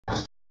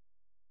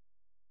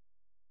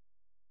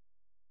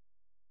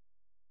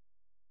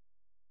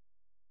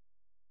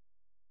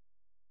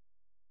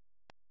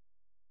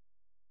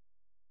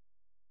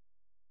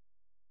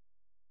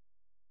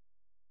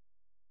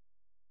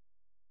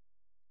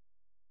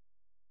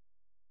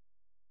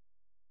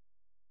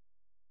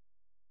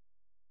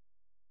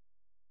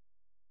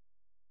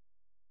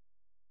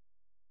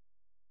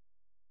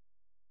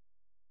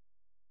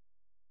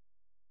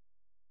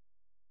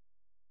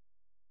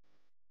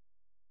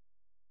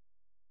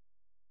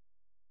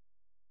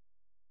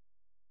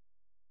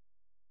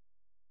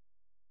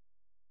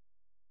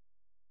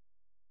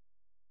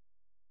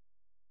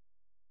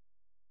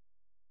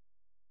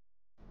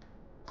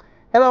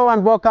Hello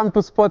and welcome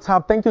to Sports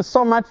Hub. Thank you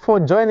so much for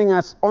joining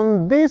us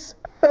on this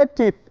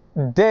 30th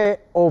day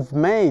of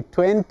May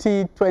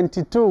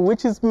 2022,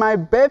 which is my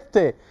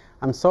birthday.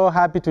 I'm so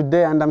happy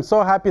today, and I'm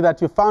so happy that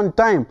you found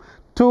time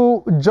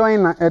to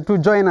join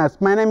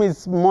us. My name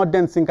is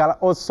Modern Sinkala,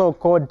 also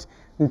called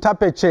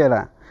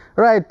Ntapechera.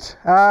 Right,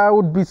 I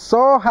would be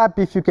so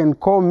happy if you can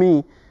call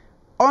me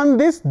on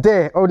this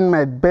day, on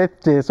my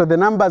birthday. So the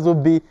numbers will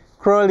be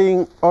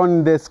scrolling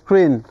on the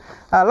screen.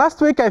 Last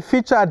week I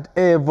featured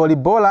a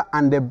volleyballer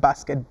and a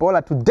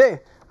basketballer. Today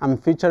I'm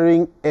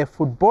featuring a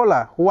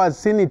footballer who has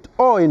seen it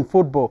all in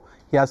football.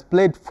 He has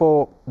played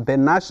for the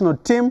national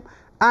team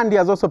and he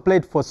has also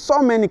played for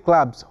so many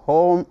clubs,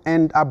 home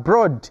and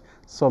abroad.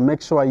 So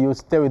make sure you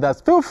stay with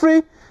us. Feel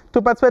free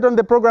to participate on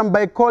the program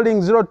by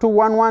calling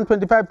 0211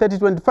 25 30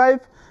 25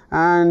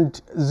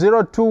 and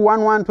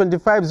 0211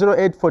 25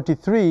 08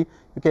 43.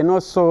 You can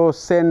also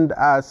send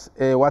us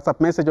a WhatsApp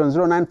message on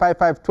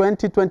 0955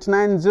 20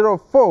 29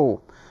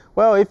 04.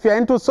 Well, if you're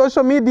into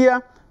social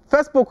media,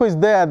 Facebook is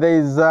there. There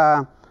is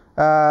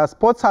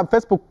Sports Hub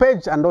Facebook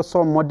page and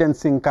also Modern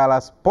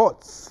Sinkala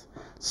Sports.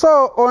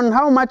 So on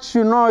how much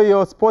you know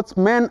your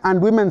sportsmen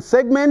and women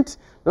segment,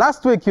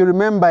 last week you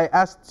remember I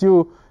asked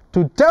you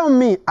to tell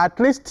me at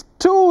least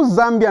 2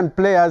 Zambian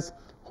players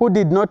who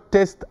did not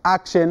test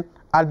action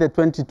at the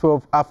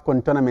 2012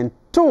 AFCON tournament.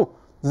 2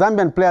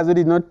 Zambian players who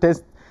did not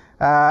test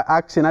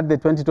action at the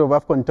 2012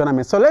 AFCON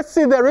tournament. So let's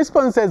see the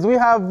responses. We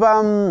have,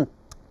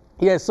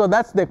 yes, so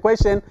that's the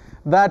question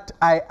that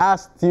I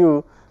asked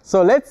you.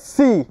 So let's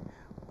see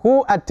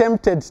who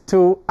attempted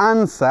to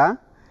answer.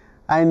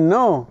 I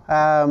know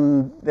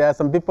there are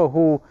some people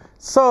who,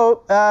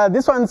 so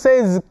this one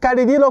says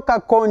Karidilo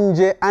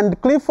Kakonje and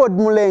Clifford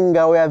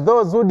Mulenga were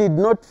those who did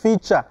not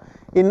feature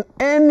in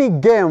any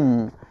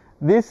game.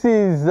 This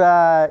is,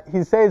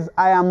 he says,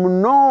 I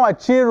am Noah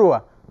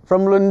Chirwa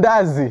from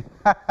Lundazi.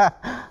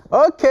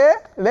 Okay,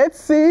 let's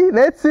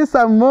see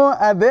some more.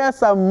 Are there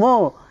some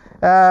more?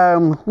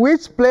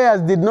 Which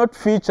players did not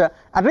feature?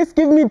 At least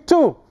give me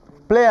 2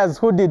 players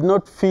who did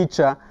not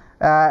feature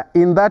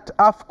in that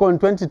AFCON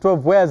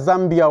 2012 where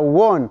Zambia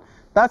won.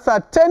 That's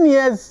 10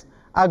 years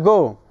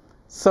ago.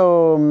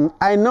 So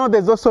I know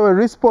there's also a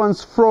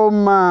response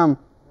from a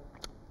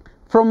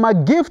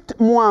Gift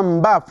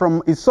Mwamba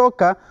from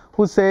Isoka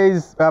who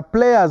says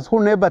players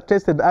who never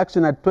tested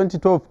action at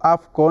 2012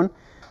 AFCON,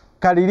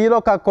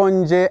 Karirilo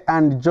Kakonje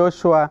and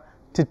Joshua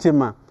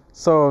Titima.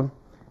 So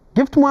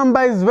Gift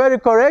Mwamba is very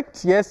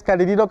correct. Yes,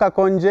 Karirilo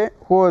Kakonje,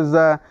 who was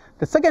the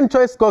second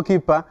choice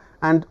goalkeeper,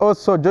 and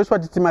also Joshua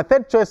Titima,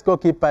 third choice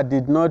goalkeeper,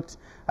 did not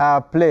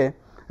play.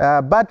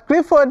 But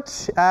Clifford,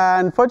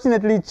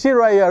 unfortunately,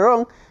 Chirwa, you are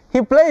wrong.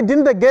 He played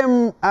in the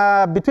game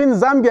between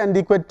Zambia and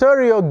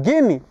Equatorial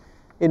Guinea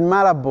in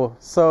Malabo.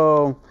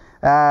 So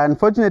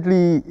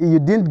unfortunately, you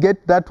didn't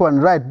get that one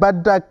right.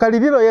 But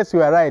Karirilo, yes,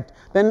 you are right.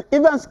 Then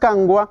Evans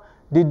Kangwa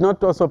did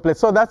not also play.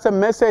 So that's a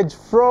message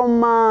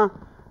from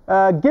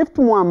Gift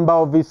Mwamba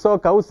of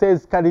Isoka who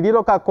says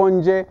Karirilo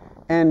Kakonje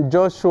and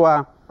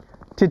Joshua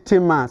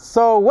Titima.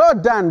 So well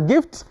done,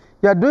 Gift.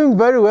 You are doing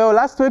very well.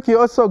 Last week you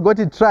also got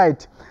it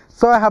right.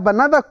 So I have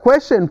another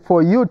question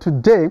for you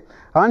today.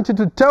 I want you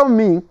to tell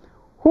me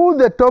who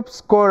the top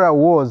scorer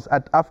was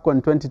at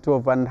AFCON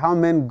 2012 and how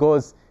many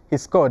goals he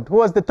scored. Who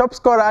was the top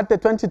scorer at the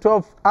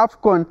 2012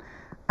 AFCON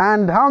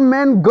and how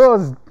many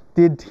goals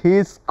did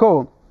he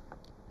score?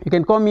 You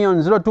can call me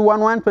on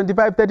 0211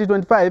 25 30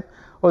 25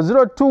 or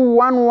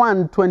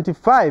 0211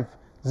 25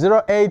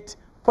 08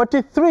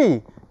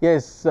 43.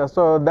 Yes,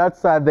 so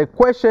that's the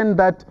question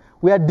that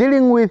we are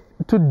dealing with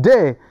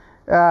today.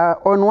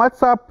 On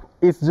WhatsApp,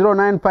 it's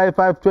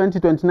 0955 20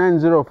 29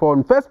 04.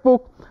 On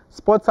Facebook,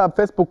 Sports Hub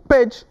Facebook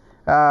page,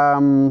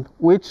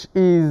 which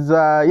is,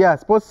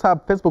 Sports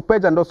Hub Facebook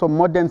page and also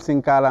Modern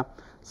Sinkala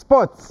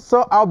Sports.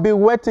 So I'll be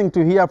waiting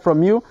to hear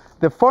from you.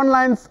 The phone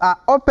lines are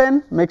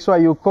open. Make sure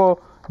you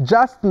call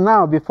just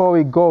now before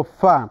we go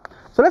far.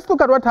 So let's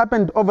look at what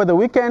happened over the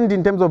weekend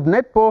in terms of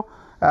netball.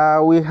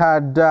 We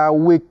had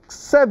week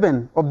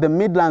 7 of the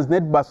Midlands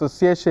Netball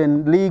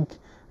Association League,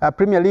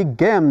 Premier League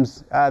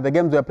games. The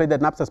games were played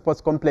at NAPSA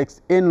Sports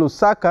Complex in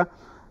Lusaka.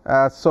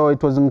 So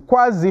it was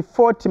Nkwazi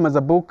 40,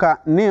 Mazabuka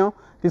 0.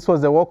 This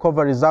was a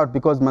walkover result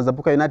because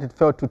Mazabuka United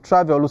failed to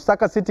travel.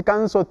 Lusaka City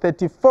Council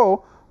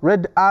 34,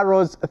 Red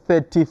Arrows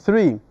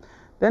 33.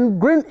 Then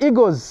Green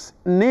Eagles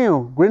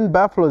 0, Green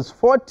Buffaloes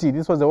 40.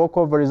 This was a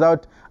walkover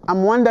result.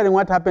 I'm wondering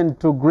what happened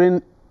to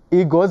Green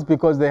Eagles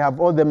because they have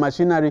all the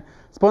machinery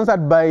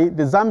sponsored by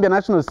the Zambia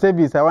National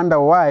Service. I wonder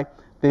why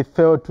they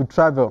failed to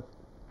travel.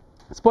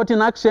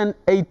 Sporting Action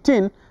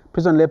 18,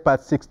 Prison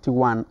Leopards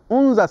 61.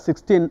 Unza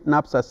 16,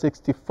 NAPSA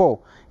 64.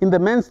 In the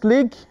men's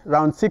league,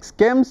 round 6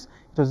 games,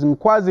 it was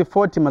Nkwazi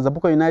 40,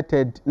 Mazabuka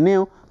United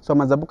 0. So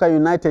Mazabuka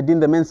United in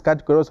the men's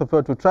category also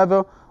failed to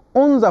travel.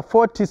 Unza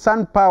 40,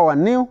 Sun Power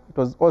 0. It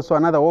was also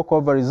another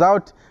walkover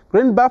result.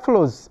 Green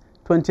Buffaloes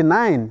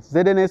 29,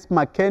 ZNS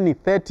McKinney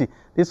 30.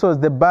 This was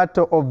the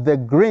battle of the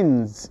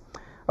Greens.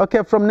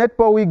 Okay, from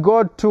netball we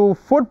go to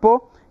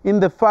football.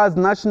 In the first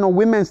National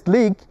Women's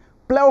League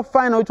playoff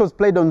final, which was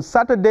played on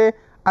Saturday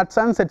at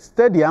Sunset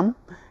Stadium.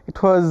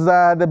 It was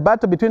the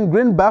battle between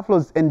Green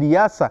Buffaloes and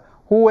Yasa,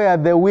 who were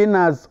the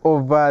winners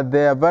of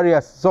their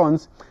various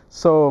zones.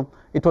 So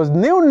it was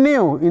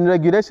 0-0 in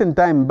regulation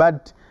time,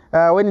 but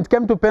when it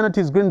came to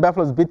penalties, Green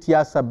Buffaloes beat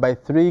Yasa by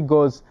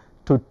 3-2.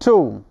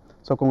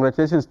 So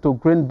congratulations to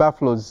Green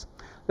Buffaloes.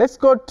 Let's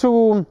go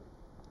to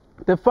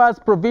the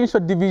first Provincial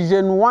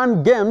Division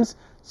 1 games.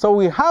 So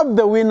we have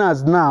the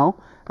winners now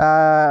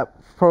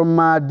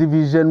from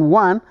Division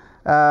 1.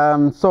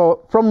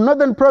 So from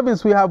Northern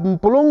Province, we have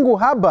Mpulungu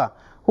Harbour,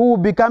 who will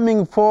be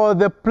coming for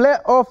the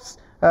playoffs.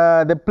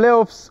 The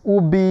playoffs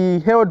will be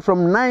held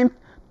from 9th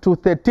to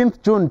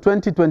 13th June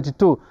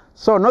 2022.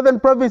 So Northern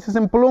Province is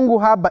Mpulungu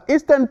Harbour.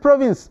 Eastern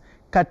Province,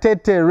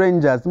 Katete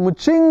Rangers.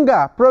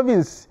 Muchinga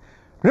Province,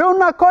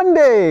 Reuna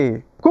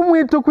Konde,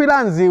 Kumwitu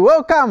Kwilanzi.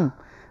 Welcome.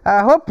 I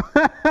hope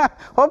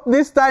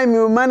this time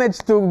you manage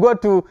to go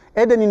to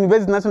Eden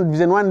University National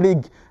Division 1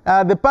 League.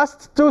 The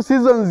past 2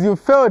 seasons you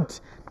failed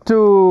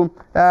to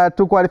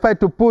qualify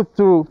to pull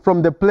through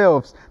from the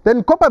playoffs.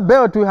 Then Copper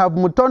Belt, we have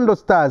Mutondo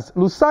Stars.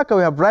 Lusaka,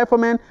 we have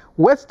Riflemen.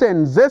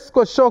 Western,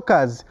 Zesco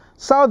Shockers.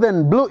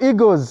 Southern, Blue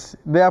Eagles,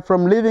 they are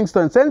from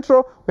Livingston.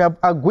 Central, we have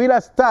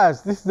Aguila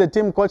Stars. This is the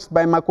team coached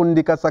by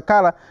Makundika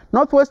Sakala.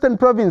 Northwestern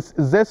Province,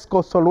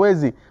 Zesco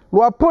Solwezi.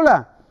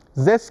 Luapula,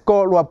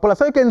 Zesco Luapula.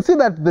 So you can see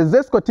that the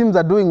Zesco teams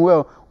are doing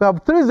well. We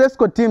have 3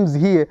 Zesco teams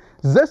here: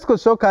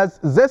 Zesco Shockers,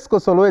 Zesco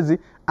Solwezi,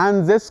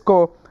 and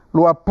Zesco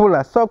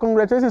Luapula. So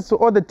congratulations to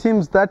all the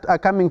teams that are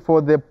coming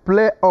for the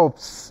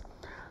playoffs.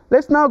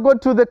 Let's now go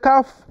to the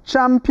CAF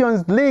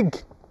Champions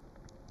League.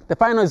 The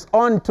final is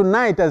on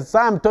tonight as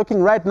I'm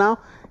talking right now.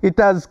 It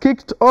has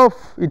kicked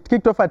off. It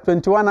kicked off at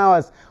 21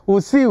 hours. We'll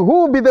see who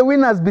will be the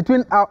winners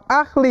between Al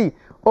Ahly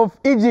of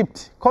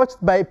Egypt, coached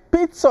by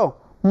Pizzo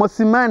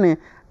Mosimane,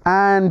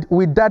 and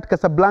Wydad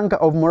Casablanca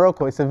of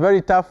Morocco. It's a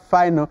very tough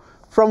final.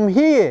 From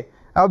here,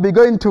 I'll be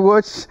going to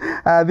watch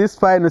this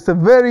final. It's a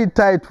very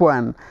tight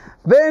one.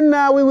 Then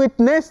we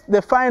witnessed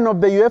the final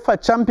of the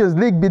UEFA Champions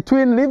League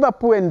between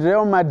Liverpool and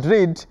Real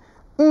Madrid.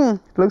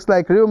 Looks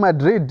like Real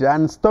Madrid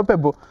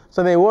unstoppable.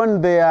 So they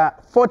won their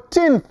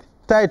 14th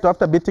title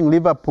after beating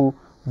Liverpool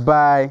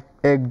by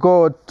a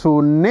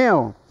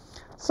 1-0.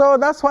 So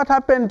that's what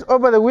happened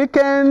over the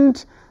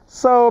weekend.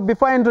 So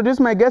before I introduce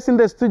my guest in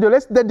the studio,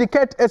 let's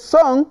dedicate a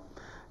song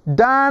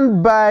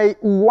done by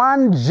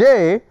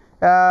 1J,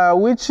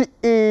 which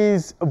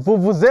is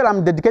Vuvuzela.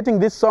 I'm dedicating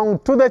this song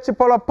to the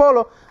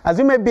Chipolopolo. As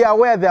you may be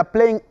aware, they are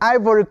playing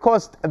Ivory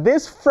Coast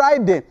this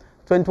Friday,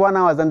 21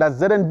 hours. And at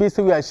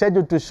ZNBC, we are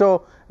scheduled to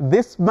show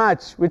this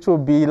match, which will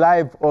be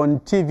live on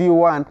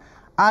TV1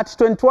 at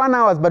 21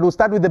 hours. But we'll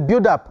start with the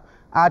build-up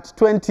at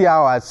 20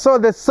 hours. So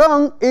the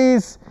song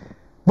is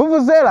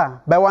Vuvuzela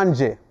by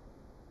 1J.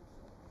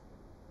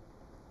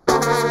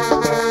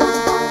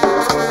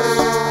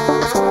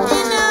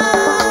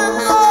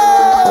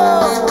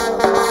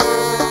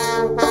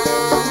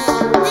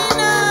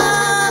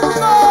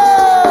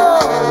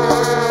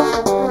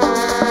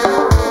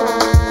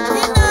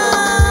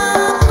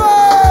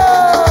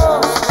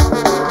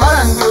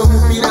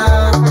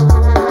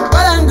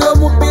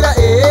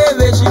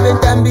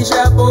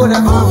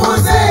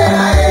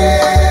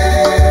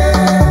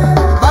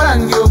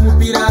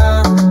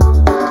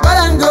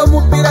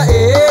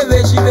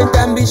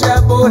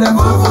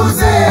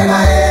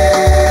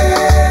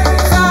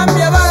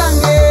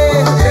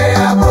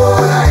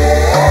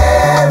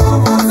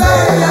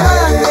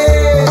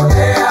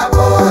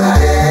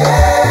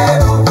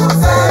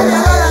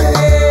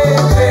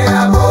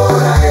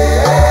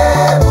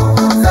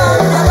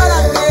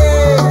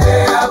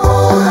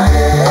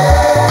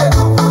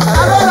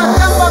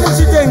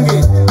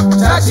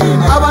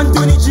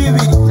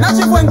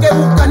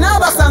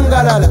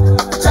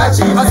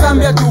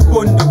 Zambia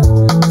tupondo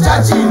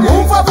chachine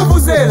umfa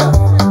vuvuzela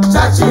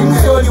chachine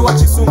mzoli wa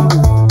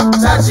chisungu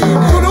chachine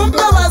tulumbe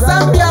wa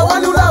Zambia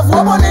wanulavu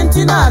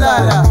opponentina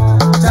alala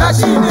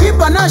chachine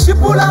kipa na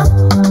shipula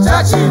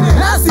chachine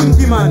nasi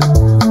mdimana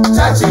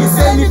chachine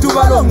seni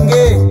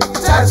tubalonge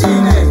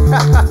chachine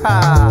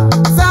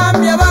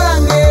Zambia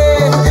balange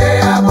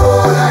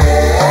abola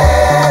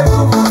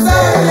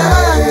vuvuzela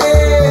balange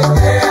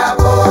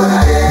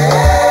abola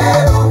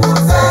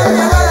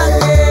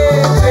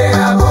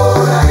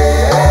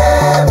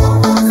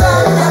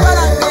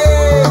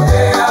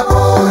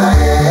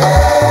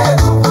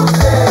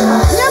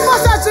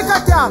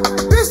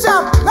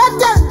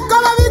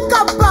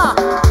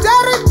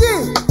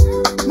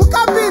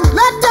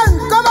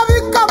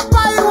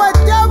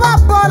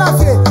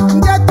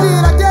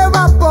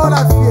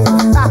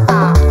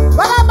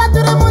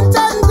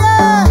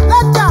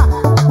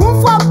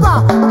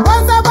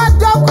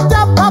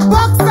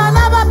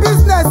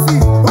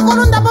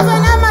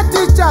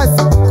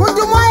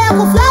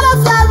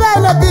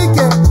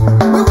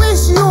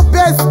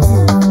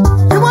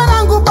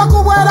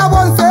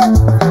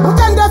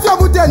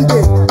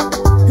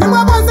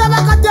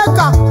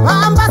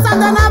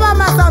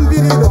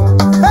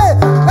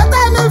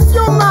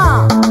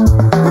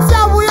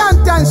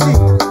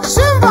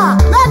Shimba,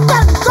 let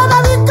them come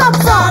and come.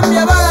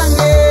 Zambia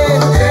balange,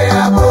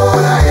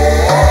 abola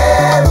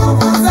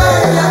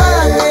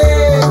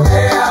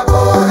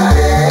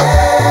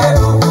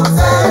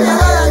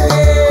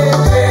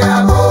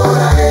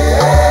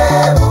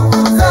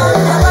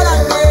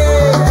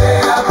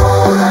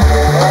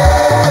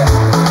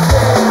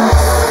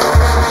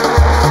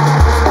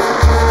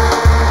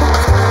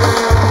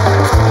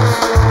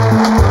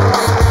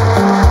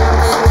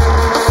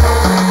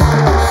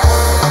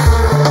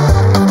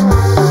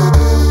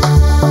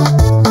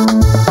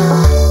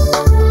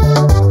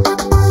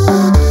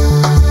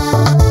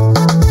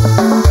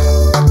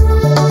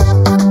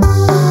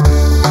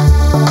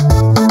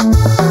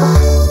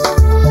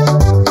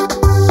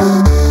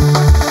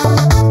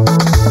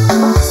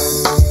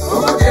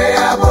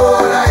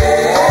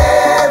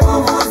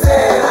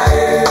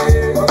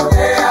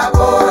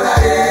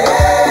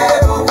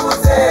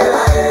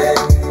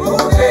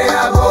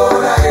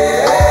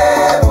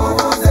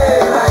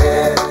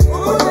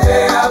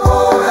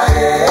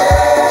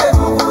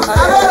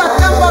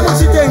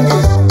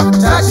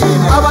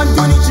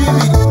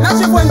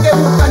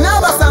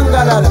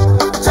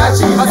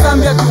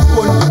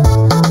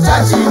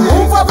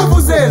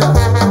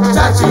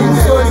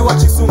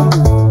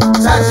chisungu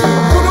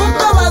chachine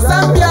tulumbe wa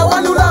Zambia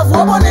wanulavu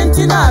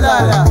opponentina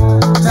alala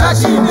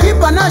chachine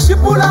kipa na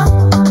shipula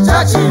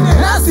chachine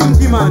nasi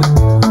mkimana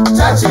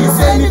chachine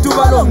seni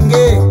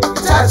tubalonge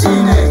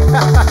chachine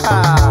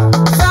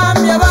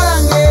Zambia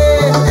balange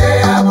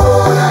ea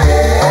bora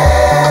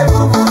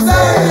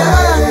Zambia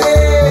balange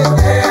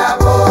ea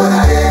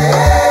bora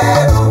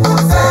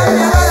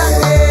Zambia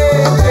balange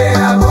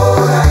ea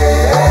bora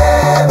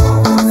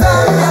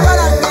Zambia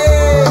balange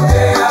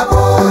ea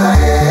bora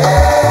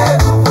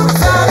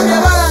Zambia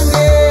balange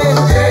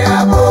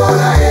ea bora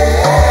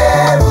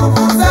Zambia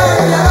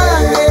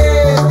balange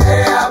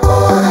ea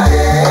bora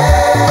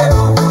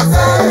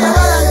Zambia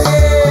balange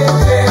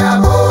ea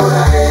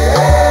bora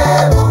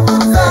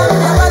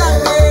Zambia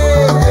balange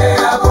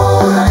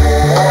ea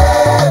bora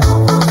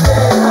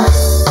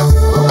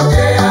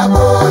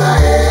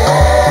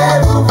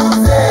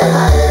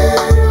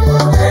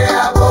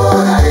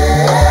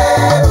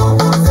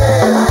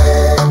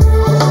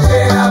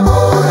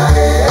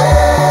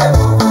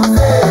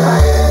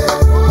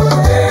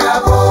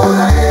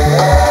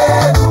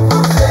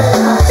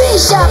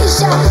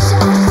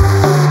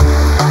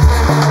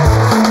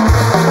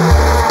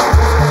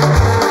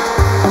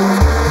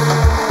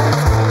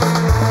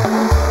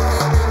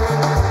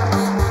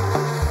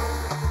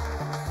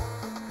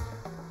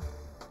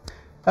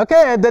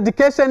Okay,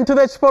 dedication to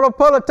the Chipolo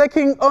Polo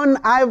taking on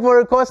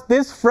Ivory Coast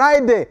this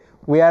Friday.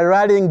 We are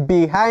rallying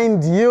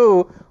behind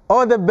you.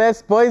 All the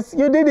best, boys.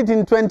 You did it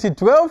in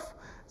 2012,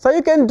 so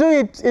you can do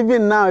it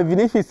even now, even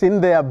if it's in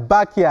their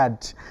backyard.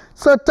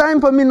 So time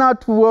for me now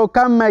to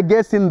welcome my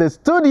guest in the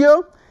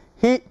studio.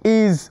 He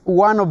is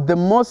one of the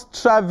most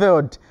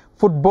traveled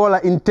footballer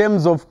in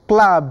terms of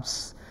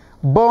clubs.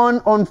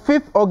 Born on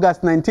 5th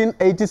August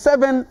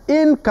 1987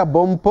 in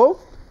Kabompo,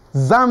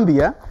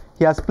 Zambia.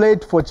 He has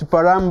played for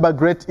Chiparamba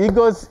Great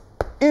Eagles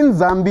in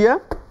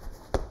Zambia,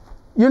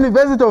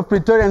 University of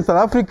Pretoria in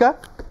South Africa,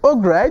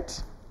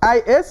 Ogrite,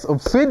 IS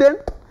of Sweden,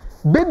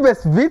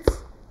 Bidvest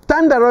Wits,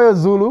 Tanda Royal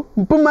Zulu,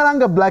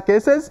 Mpumalanga Black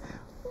Aces,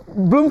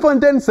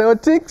 Bloemfontein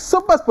Celtic,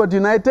 Supersport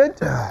United,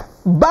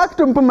 back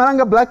to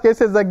Mpumalanga Black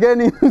Aces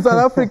again in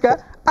South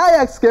Africa,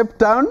 Ajax Cape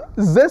Town,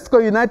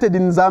 Zesco United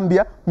in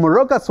Zambia,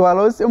 Moroka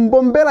Swallows,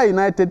 Mbombela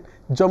United,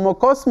 Jomo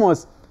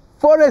Cosmos,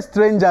 Forest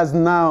Rangers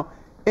now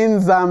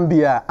in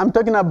Zambia. I'm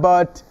talking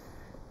about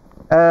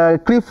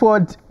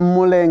Clifford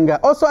Mulenga.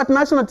 Also at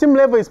national team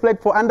level, he's played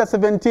for under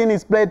 17,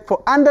 he's played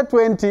for under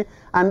 20,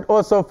 and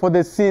also for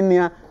the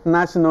senior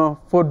national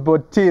football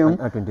team.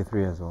 And under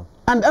 23 as well.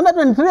 And under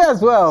 23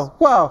 as well.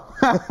 Wow.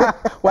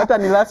 What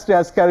an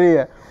illustrious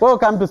career.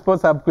 Welcome to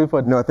Sports Hub,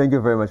 Clifford. No, thank you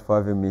very much for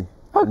having me.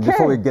 Okay. And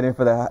before we get in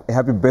for the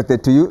happy birthday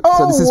to you. Oh,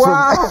 so this is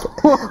wow.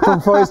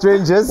 from Forest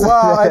Rangers.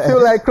 Wow, I feel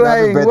like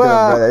crying. Happy birthday,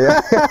 Wow. brother,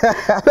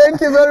 yeah.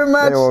 Thank you very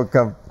much. You're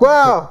welcome.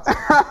 Wow.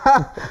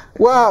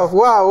 Wow,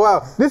 wow,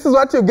 wow. This is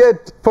what you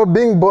get for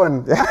being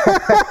born.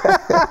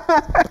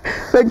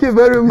 Thank you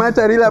very much.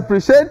 I really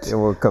appreciate it.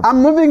 You're welcome.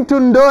 I'm moving to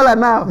Ndola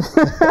now.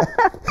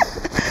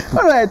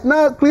 All right,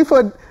 now,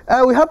 Clifford,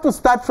 we have to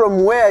start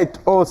from where it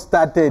all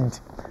started.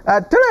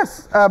 Tell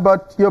us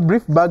about your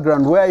brief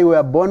background, where you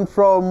were born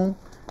from.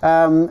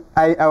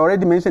 I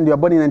already mentioned you were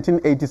born in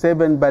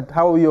 1987, but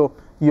how your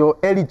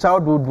early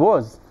childhood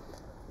was?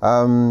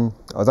 I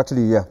was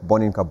actually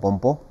born in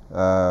Kabompo,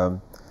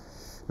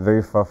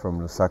 very far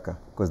from Lusaka,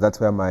 because that's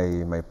where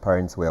my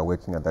parents were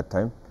working at that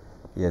time.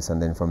 Yes,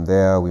 and then from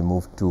there we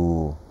moved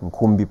to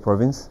Nkumbi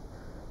province,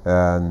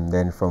 and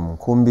then from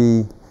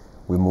Nkumbi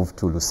we moved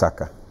to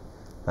Lusaka,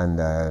 and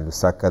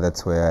Lusaka,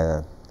 that's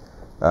where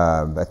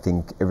I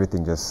think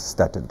everything just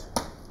started.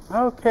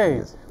 Okay,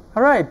 yes.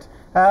 All right.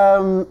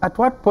 At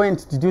what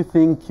point did you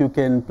think you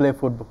can play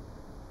football?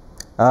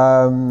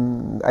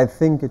 I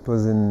think it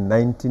was in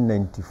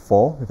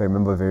 1994, if I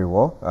remember very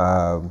well.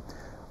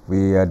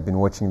 We had been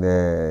watching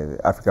the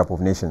Africa Cup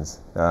of Nations,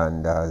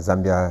 and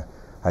Zambia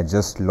had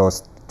just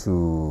lost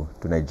to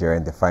Nigeria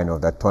in the final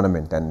of that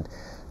tournament, and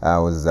I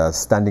was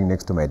standing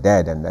next to my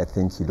dad, and I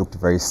think he looked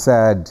very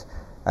sad,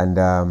 and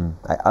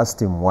I asked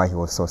him why he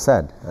was so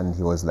sad, and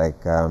he was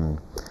like,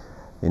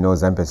 you know,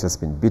 Zambia's just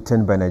been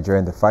beaten by Nigeria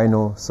in the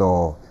final,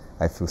 so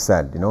I feel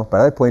sad, you know.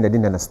 But at that point I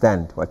didn't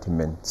understand what he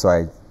meant, so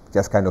I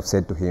just kind of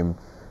said to him,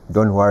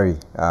 don't worry,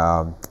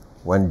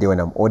 one day when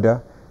I'm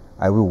older,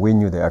 I will win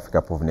you the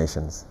Africa Cup of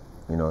Nations,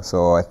 you know.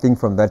 So I think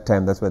from that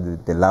time, that's where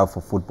the love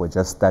for football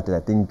just started.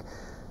 I think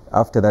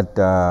after that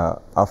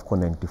AFCON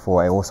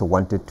 94, I also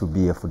wanted to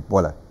be a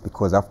footballer,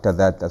 because after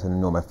that, as you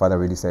know, my father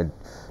really said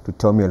to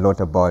tell me a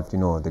lot about, you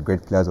know, the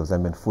great players of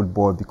Zambian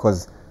football,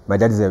 because my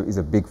dad is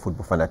a big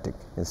football fanatic,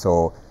 and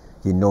so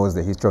he knows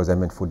the history of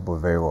Zambian football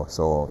very well.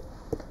 So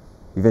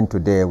even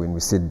today, when we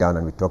sit down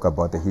and we talk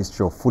about the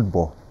history of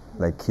football,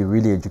 like, he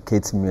really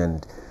educates me,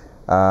 and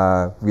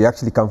we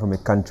actually come from a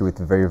country with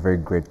very, very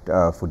great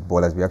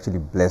footballers. We're actually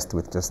blessed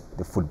with just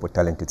the football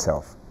talent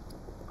itself.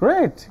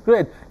 Great,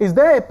 great. Is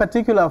there a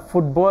particular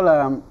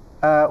footballer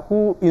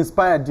who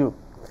inspired you?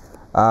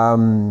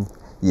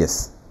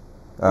 Yes,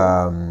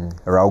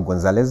 Raul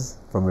Gonzalez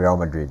from Real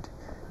Madrid.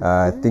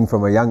 I think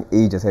from a young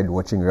age, I started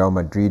watching Real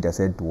Madrid. I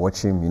started to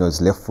watch him. You know,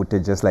 he's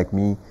left-footed just like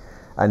me.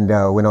 And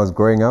when I was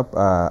growing up,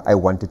 I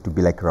wanted to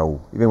be like Raul.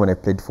 Even when I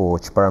played for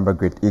Chiparamba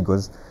Great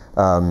Eagles,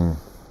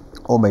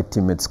 all my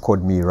teammates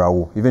called me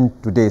Raul. Even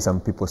today, some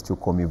people still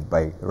call me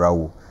by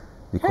Raul,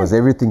 because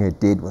everything I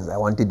did was I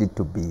wanted it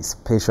to be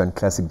special and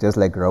classic, just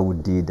like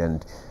Raul did.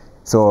 And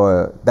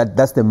so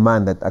that's the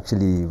man that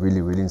actually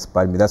really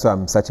inspired me. That's why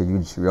I'm such a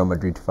huge Real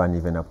Madrid fan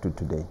even up to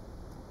today.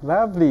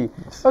 Lovely.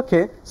 Yes.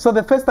 Okay, so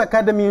the first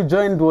academy you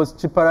joined was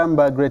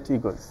Chiparamba Great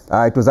Eagles.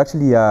 It was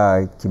actually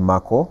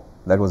Kimako,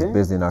 that was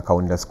based in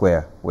Kaunda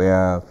Square,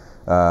 where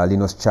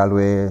Linus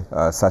Chalwe,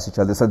 Sashi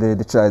Chalwe, so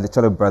the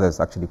Chalwe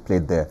brothers actually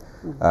played there.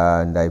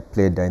 And I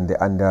played in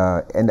the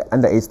under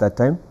 8s that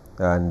time,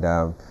 and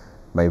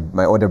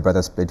my older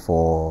brothers played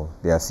for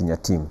their senior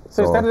team.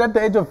 So you started at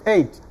the age of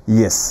 8?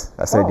 Yes,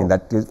 I started in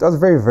that. I was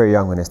very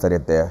young when I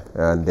started there,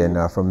 and then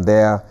from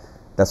there,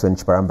 that's when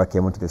Chiparamba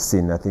came onto the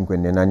scene. I think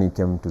when Nenani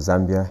came to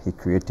Zambia, he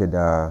created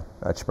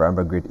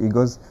Chiparamba Great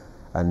Eagles,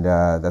 and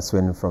that's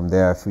when from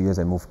there, a few years,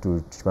 I moved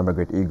to Chiparamba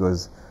Great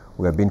Eagles.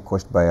 We have been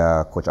coached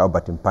by Coach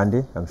Albert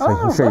Mpande. I'm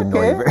sure you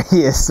know him.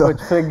 Yes, so,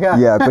 Coach Fega.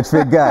 Yeah, Coach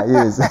Fega,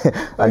 yes.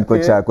 And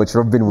Coach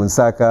Robin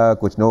Munsaka,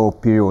 Coach Noah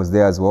Piri was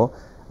there as well.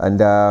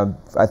 And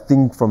I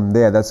think from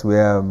there, that's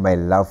where my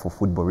love for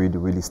football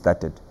really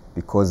started,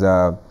 because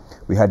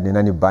we had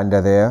Nenani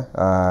Banda there.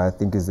 I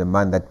think he's the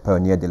man that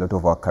pioneered a lot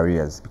of our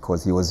careers,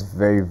 because he was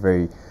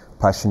very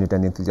passionate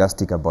and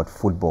enthusiastic about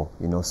football,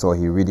 you know. So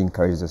he really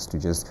encouraged us to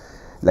just,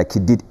 like, he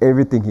did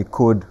everything he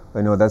could.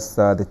 You know, that's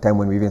the time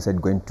when we even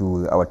started going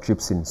to our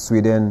trips in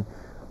Sweden,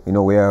 you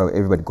know, where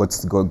everybody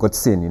got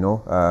seen, you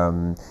know.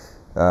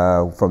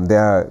 From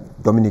there,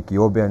 Dominic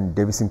Yobe and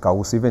Davison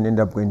Kawusu even ended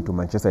up going to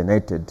Manchester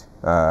United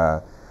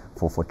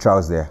for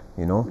trials there,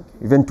 you know.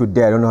 Even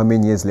today, I don't know how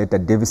many years later,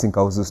 Davison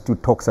Kawusu still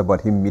talks about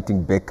him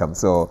meeting Beckham.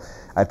 So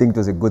I think it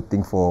was a good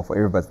thing for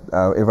everybody,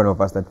 every one of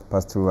us that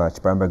passed through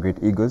Chiparamba Great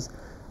Eagles.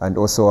 And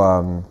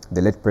also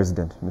the late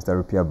president,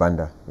 Mr. Rupia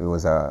Banda, he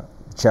was a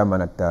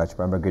chairman at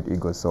Chiparamba Great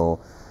Eagles. So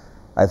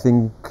I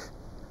think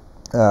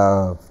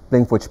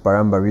playing for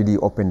Chiparamba really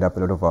opened up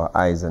a lot of our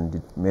eyes, and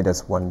it made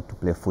us want to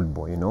play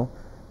football, you know.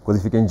 Because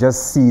if you can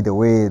just see the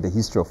way the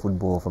history of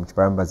football from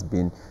Chiparamba has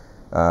been,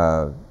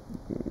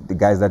 the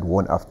guys that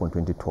won AFCON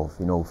 2012,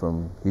 you know,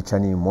 from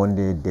Hichani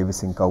Monde,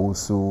 Davison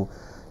Kawusu,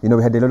 you know,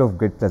 we had a lot of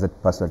great players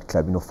that passed that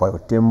club, you know, Fayo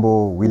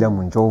Tembo, William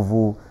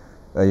Munjovu,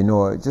 you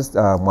know, just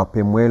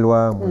Mwape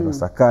Mwelwa, Mwendo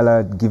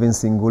Sakala, Given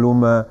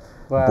Singuluma,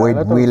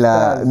 Boyd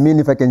Wheeler. I mean,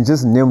 if I can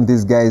just name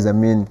these guys, I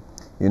mean,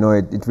 you know,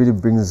 it really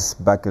brings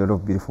back a lot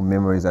of beautiful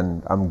memories,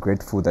 and I'm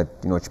grateful that,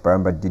 you know,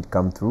 Chiparamba did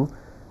come through,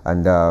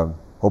 and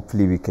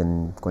hopefully we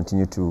can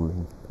continue to,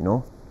 you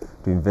know,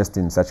 to invest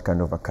in such kind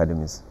of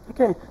academies.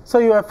 Okay, so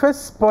you were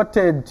first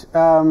spotted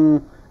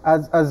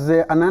as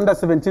an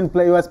under-17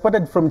 player. You were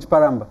spotted from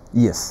Chiparamba?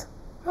 Yes.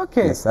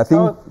 Okay. Yes, I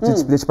think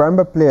the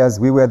Chiparamba players,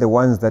 we were the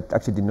ones that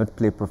actually did not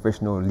play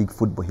professional league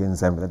football here in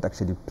Zambia, that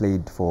actually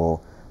played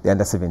for the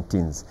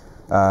under-17s.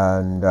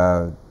 And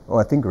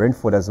I think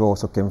Renford as well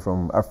also came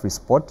from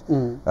AfriSport.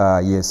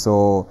 Yes,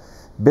 so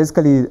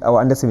basically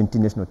our under-17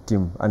 national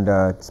team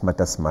under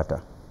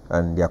Smarter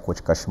and their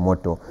coach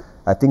Kashimoto,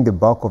 I think the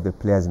bulk of the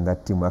players in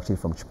that team were actually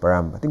from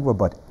Chiparamba. I think we were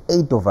about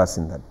 8 of us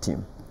in that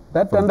team.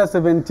 That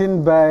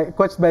under-17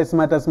 coached by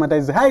Smarter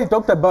is highly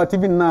talked about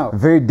even now.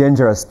 Very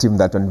dangerous team,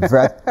 that one.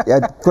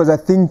 Because I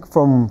think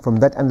from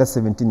that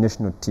under-17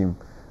 national team,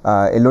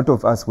 a lot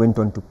of us went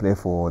on to play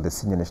for the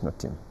senior national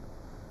team.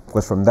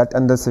 Because from that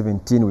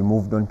under-17, we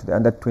moved on to the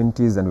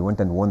under-20s, and we went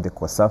and won the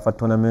Kosafa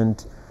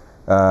tournament.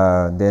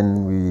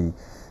 Then we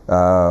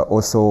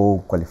also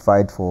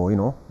qualified for, you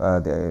know,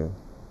 the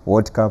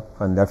World Cup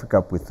and the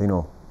Africa Cup with, you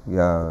know,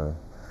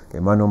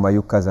 Emmanuel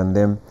Mayukas and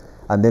them.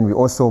 And then we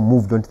also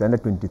moved on to the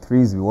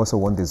under-23s. We also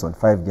won the Zone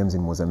 5 games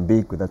in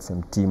Mozambique with that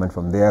same team. And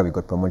from there, we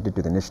got promoted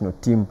to the national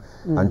team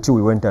until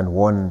we went and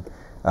won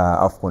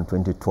AFCON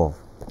 2012.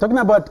 Talking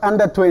about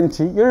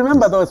under-20, you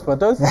remember those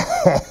photos?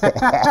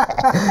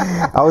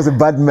 I was a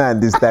bad man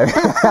this time.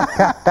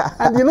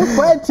 And you look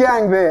quite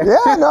young there.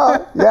 Yeah,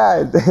 no,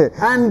 yeah.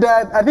 And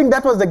I think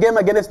that was the game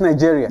against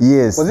Nigeria.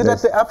 Yes. Was it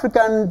at the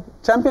African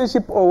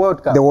Championship or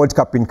World Cup? The World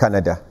Cup in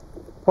Canada.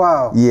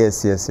 Wow.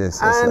 Yes.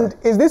 And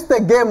is this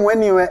the game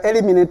when you were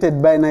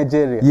eliminated by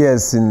Nigeria?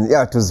 Yes,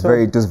 yeah, it was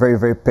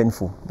very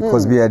painful,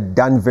 because we had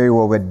done very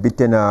well. We had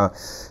beaten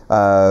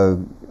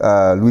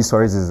Luis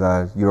Suarez's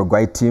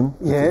Uruguay team,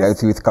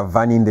 yes, with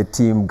Cavani in the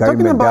team. Gary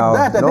Talking Medel,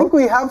 about that, I think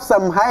we have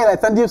some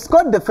highlights, and you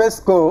scored the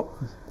first goal.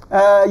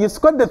 You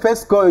scored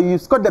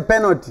the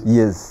penalty.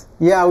 Yes.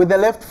 Yeah, with the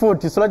left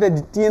foot, you slotted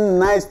it in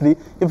nicely.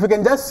 If we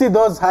can just see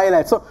those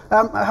highlights. So,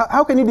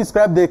 how can you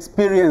describe the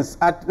experience?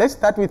 Let's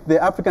start with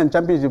the African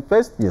Championship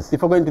first, yes,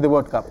 before going to the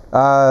World Cup.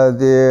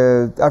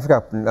 The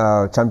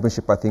Africa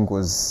Championship, I think,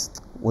 was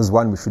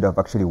one we should have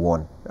actually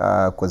won,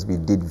 because we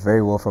did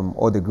very well from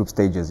all the group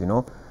stages, you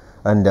know.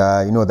 And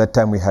you know, that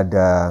time we had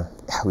a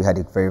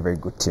very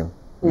good team.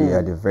 We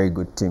had a very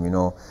good team, you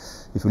know.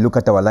 If you look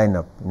at our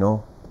lineup, you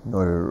know, You know,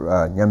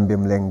 Nyambe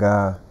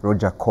Mulenga,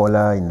 Roger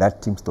Kola in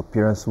that team,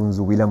 Stopira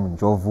Sunzu, William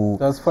Njovu.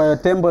 That's Fire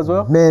Tembo as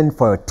well? Man,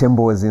 Fire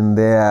Tembo was in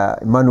there.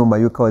 Emmanuel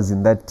Mayuka was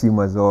in that team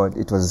as well.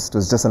 It was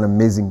just an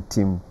amazing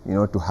team, you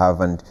know, to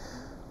have. And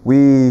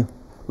we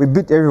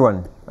beat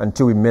everyone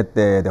until we met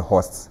the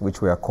hosts,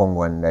 which were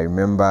Congo. And I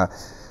remember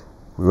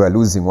we were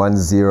losing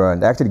 1-0,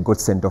 and I actually got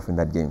sent off in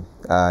that game.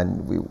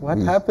 And what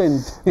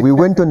happened? We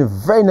went on a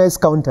very nice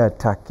counter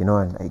attack, you know,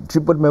 and I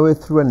dribbled my way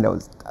through, and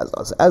as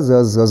I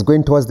was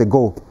going towards the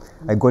goal,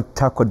 I got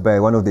tackled by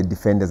one of the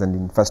defenders, and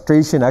in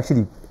frustration, I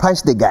actually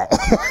punched the guy.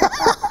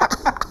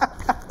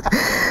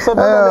 So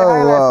those are the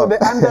highlights of the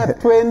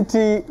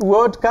Under-20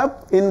 World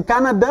Cup in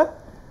Canada,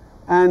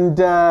 and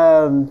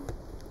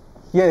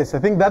yes, I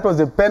think that was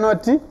a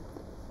penalty.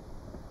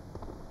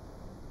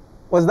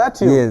 Was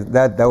that you? Yes,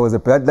 that was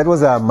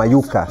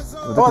Mayuka.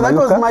 Oh, that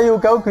was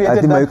Mayuka who created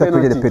I think that Mayuka penalty.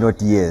 created the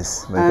penalty,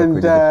 yes.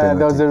 And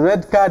there was a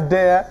red card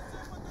there.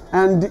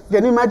 And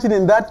can you imagine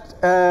in that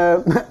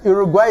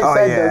Uruguay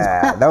side?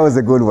 Yeah, that was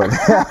a good one.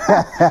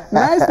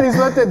 Nicely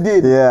slotted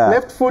it. Yeah.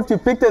 Left foot, he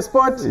picked a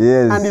spot,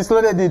 yes, and he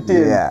slotted it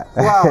in. Yeah.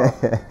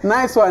 Wow.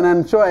 Nice one.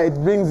 I'm sure it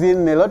brings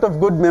in a lot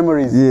of good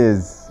memories.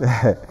 Yes.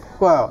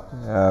 Wow.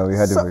 We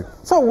had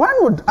so one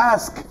would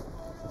ask,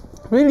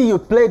 really, you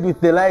played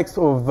with the likes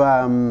of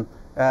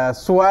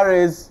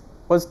Suarez.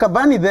 Was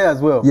Cavani there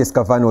as well? Yes,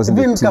 Cavani was in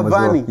the team as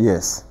well.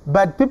 Yes.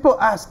 But people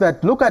ask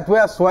that, look at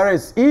where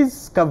Suarez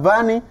is,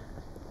 Cavani,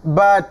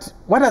 but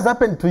what has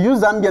happened to you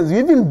Zambians? You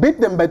even beat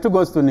them by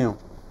 2-0.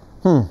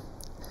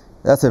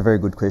 That's a very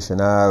good question.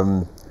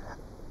 I'll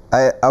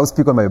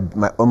speak on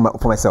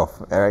for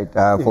myself. All right.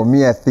 For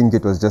me, I think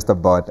it was just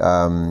about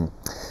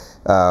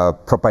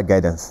proper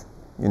guidance.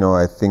 You know,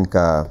 I think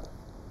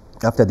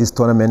after this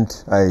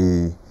tournament,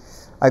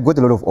 I got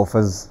a lot of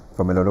offers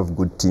from a lot of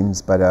good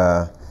teams, but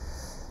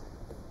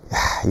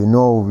you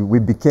know, we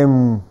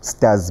became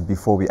stars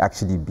before we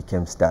actually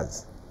became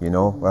stars. You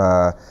know,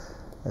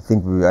 I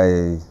think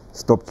I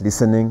stopped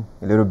listening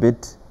a little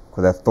bit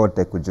because I thought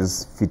I could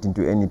just fit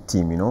into any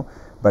team, you know.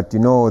 But you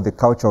know, the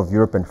culture of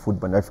European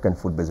football and African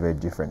football is very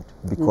different.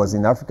 Because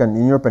in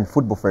European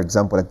football, for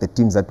example, like the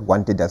teams that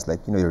wanted us, like,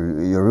 you know,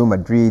 your Real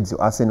Madrids,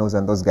 your Arsenals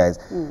and those guys,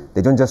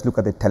 they don't just look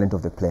at the talent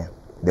of the player.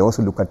 They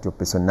also look at your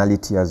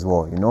personality as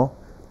well, you know,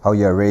 how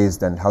you're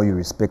raised and how you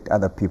respect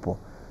other people.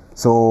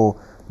 So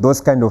those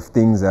kind of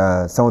things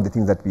are some of the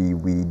things that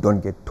we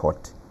don't get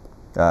taught,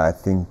 I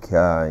think,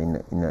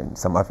 in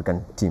some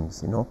African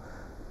teams, you know.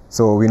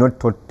 So we're not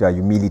taught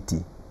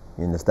humility,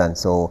 you understand?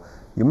 So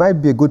you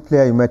might be a good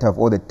player, you might have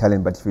all the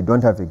talent, but if you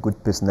don't have a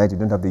good personality, you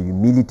don't have the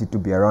humility to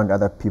be around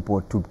other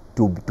people, to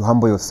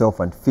humble yourself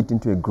and fit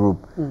into a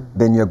group,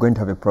 then you're going to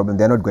have a problem.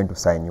 They're not going to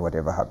sign you,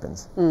 whatever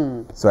happens.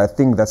 So I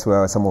think that's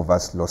where some of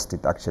us lost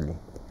it, actually.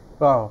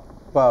 Wow,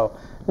 wow.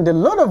 And a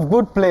lot of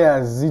good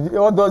players,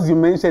 all those you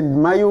mentioned,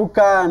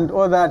 Mayuka and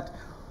all that.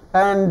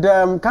 And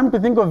come to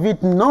think of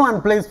it, no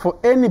one plays for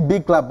any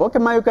big club. Okay,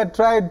 Mayuka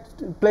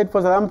played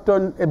for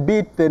Southampton a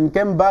bit, then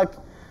came back.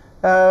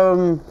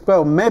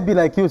 Well, maybe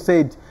like you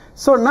said.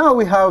 So now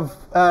we have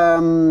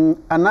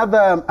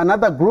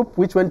another group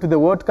which went to the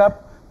World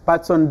Cup,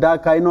 Patson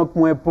Daka, Enoch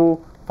Mwepu,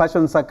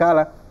 Fashion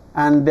Sakala,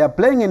 and they're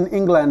playing in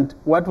England.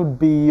 What would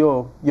be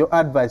your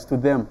advice to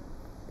them?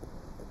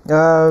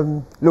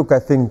 Look, I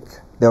think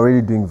they're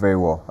already doing very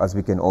well, as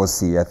we can all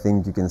see. I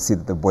think you can see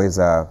that the boys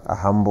are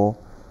humble.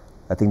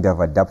 I think they've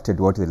adapted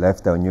well to the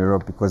lifestyle in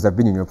Europe because they've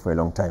been in Europe for a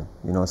long time,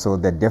 you know, so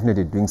they're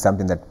definitely doing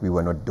something that we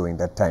were not doing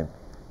that time.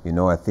 You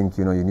know, I think,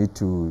 you know, you need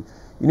to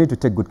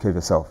take good care of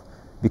yourself,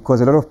 because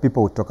a lot of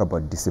people will talk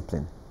about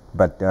discipline,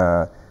 but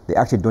they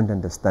actually don't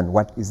understand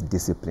what is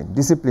discipline.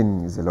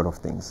 Discipline is a lot of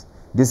things.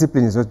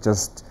 Discipline is not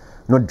just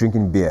not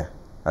drinking beer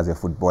as a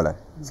footballer.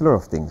 It's a lot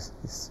of things.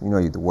 It's, you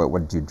know,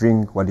 what do you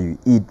drink? What do you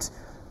eat?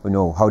 You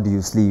know, how do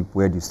you sleep?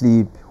 Where do you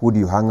sleep? Who do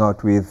you hang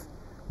out with?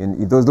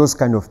 And those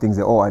kind of things,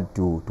 they all add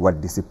to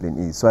what discipline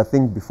is. So I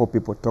think before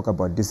people talk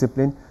about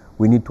discipline,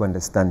 we need to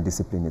understand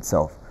discipline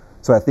itself.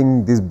 So I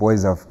think these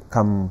boys have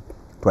come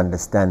to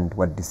understand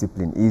what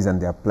discipline is,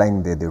 and they're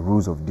applying the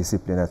rules of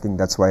discipline. I think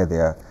that's why they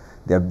are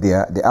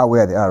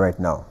where they are right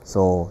now.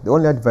 So the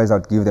only advice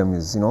I'd give them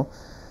is, you know,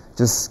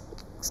 just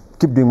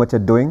keep doing what you're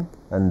doing,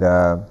 and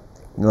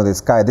you know, the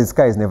sky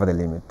is never the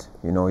limit.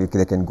 You know,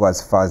 they can go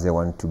as far as they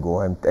want to go.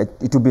 And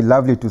it would be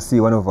lovely to see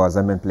one of our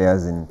Zambian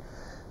players in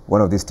one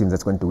of these teams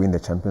that's going to win the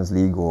Champions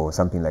League or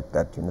something like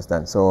that, you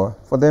understand? So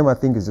for them, I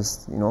think it's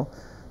just, you know,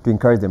 to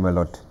encourage them a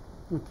lot.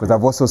 Because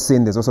I've also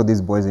seen there's also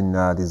these boys in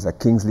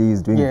Kingsley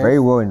is doing very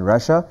well in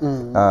Russia.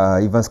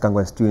 Ivan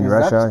Skangwa is still in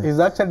Russia. He's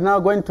actually now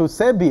going to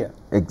Serbia.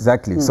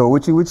 Exactly. So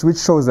which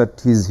shows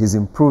that he's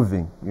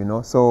improving, you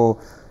know. So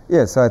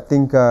yeah, so I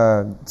think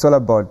it's all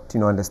about, you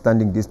know,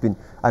 understanding discipline,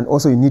 and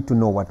also you need to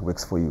know what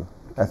works for you.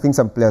 I think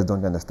some players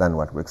don't understand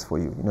what works for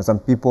you. You know, some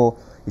people,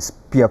 it's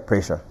peer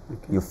pressure.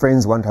 Okay. Your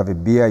friends want to have a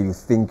beer, you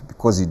think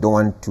because you don't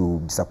want to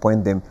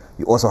disappoint them,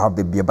 you also have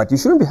the beer, but you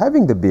shouldn't be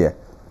having the beer,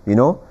 you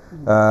know.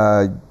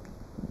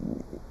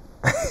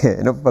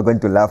 You know, people are going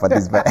to laugh at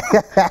this, but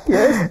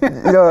yes.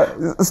 You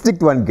know, stick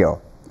to one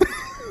girl.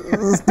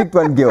 stick to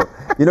one girl.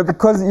 You know,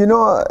 because, you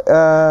know,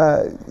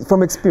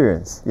 from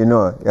experience, you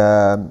know,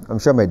 I'm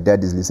sure my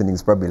dad is listening,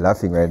 he's probably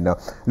laughing right now.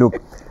 Look,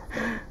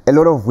 a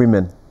lot of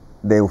women,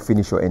 they will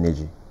finish your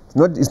energy.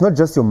 It's not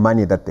just your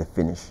money that they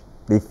finish.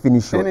 They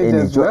finish your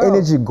energy. Well. Your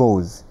energy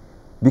goes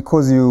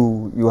because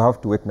you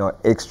have to work now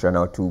extra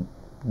now to, you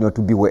know,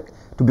 to be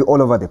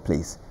all over the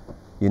place.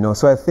 You know,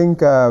 so I think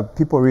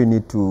people really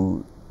need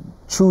to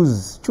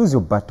choose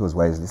your battles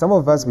wisely. Some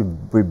of us,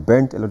 we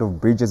burnt a lot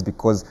of bridges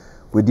because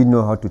we didn't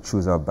know how to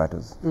choose our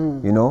battles.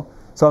 You know,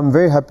 so I'm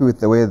very happy with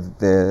the way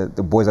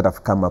the boys that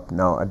have come up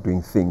now are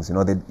doing things. You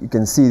know, you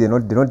can see they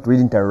don't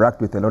really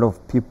interact with a lot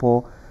of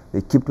people. They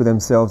keep to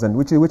themselves, and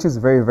which is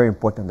very, very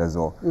important as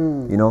well.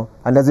 You know,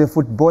 and as a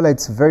footballer,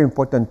 it's very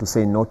important to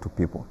say no to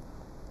people.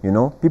 You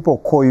know, people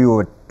call you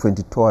at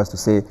 22 hours to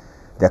say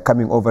they're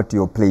coming over to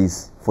your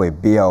place for a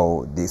beer,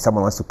 or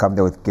someone wants to come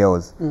there with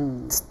girls.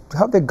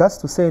 Have the guts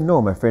to say,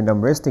 no, my friend,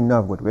 I'm resting now,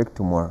 I've got work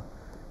tomorrow.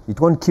 It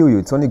won't kill you,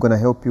 it's only going to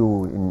help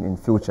you in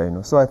future, you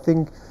know. So I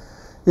think,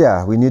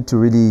 yeah, we need to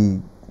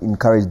really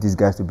encourage these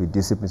guys to be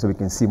disciplined so we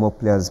can see more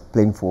players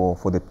playing for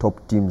the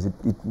top teams.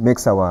 It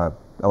makes our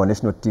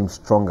national team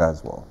stronger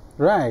as well.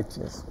 Right.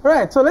 Yes.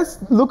 Right. So let's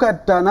look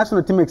at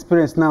national team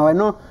experience now.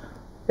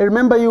 I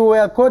remember you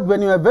were called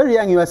when you were very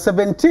young. You were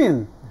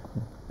 17.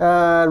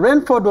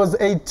 Renford was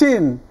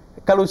 18.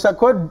 Kalusha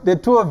called the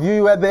two of you.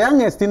 You were the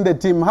youngest in the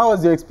team. How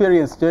was your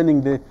experience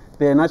joining the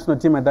national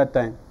team at that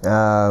time?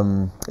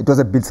 It was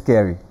a bit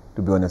scary,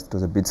 to be honest. It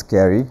was a bit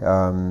scary.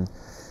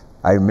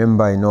 I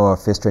remember, you know, our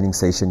first training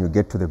session, you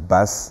get to the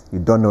bus. You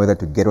don't know whether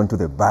to get onto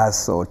the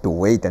bus or to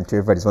wait until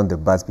everybody's on the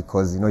bus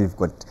because, you know, you've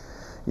got,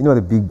 you know,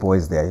 the big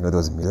boys there, you know,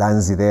 those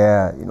Milanzi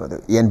there, you know,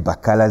 the Ian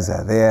Bakalas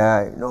are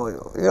there, you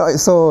know,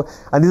 so,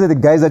 and these are the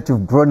guys that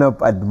you've grown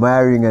up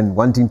admiring and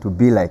wanting to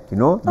be like, you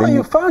know. Oh,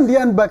 you found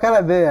Ian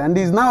Bakala there, and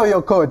he's now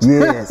your coach.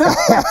 Yes.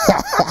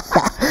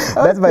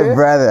 That's my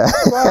brother.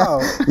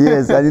 Wow.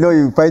 Yes, and you know,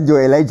 you find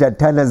your Elijah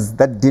Tanners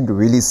that didn't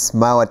really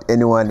smile at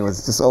anyone. It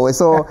was just always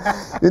so,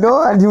 you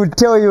know, and he would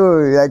tell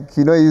you, like,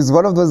 you know, he's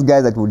one of those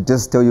guys that would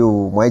just tell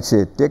you,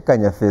 Mwaiche, take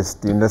on your face,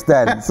 you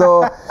understand?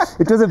 So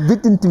it was a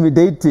bit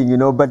intimidating, you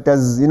know, but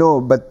as you know,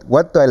 but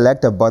what I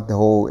liked about the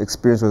whole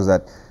experience was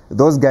that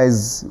those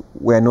guys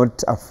were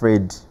not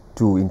afraid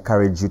to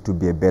encourage you to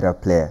be a better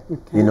player.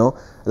 Okay. You know,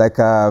 like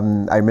I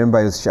remember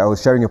I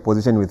was sharing a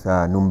position with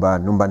Numba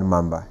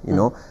Numamba, you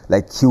know,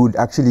 like he would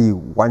actually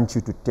want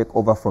you to take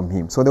over from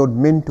him. So they would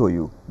mentor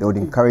you, they would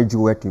encourage you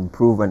where to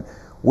improve, and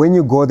when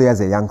you go there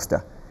as a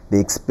youngster, they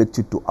expect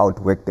you to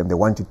outwork them. They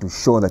want you to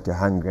show that you're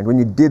hungry, and when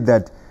you did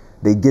that,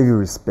 they gave you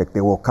respect.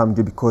 They welcomed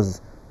you because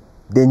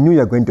they knew you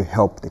were going to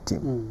help the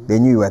team. They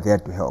knew you were there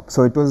to help.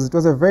 So it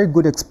was a very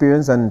good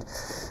experience, and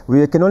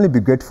we can only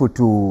be grateful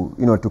to,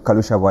 you know, to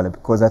Kalusha Wala,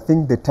 because I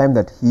think the time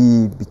that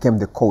he became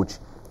the coach,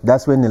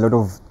 that's when a lot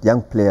of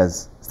young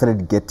players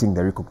started getting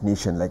the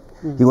recognition. Like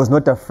he was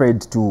not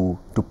afraid to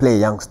play a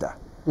youngster,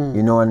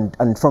 you know,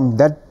 and from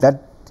that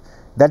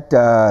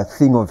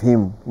thing of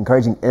him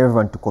encouraging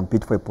everyone to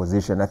compete for a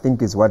position, I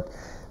think is what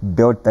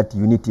built that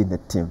unity in the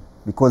team.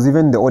 Because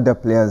even the older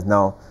players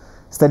now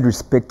started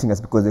respecting us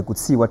because they could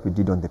see what we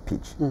did on the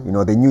pitch. You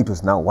know, they knew it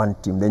was now one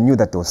team. They knew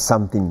that there was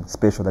something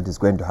special that is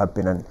going to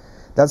happen, and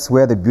that's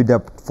where the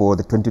build-up for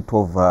the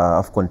 2012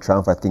 AFCON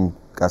triumph, I think,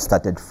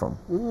 started from.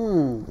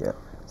 Yeah.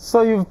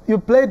 So you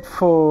played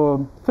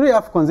for 3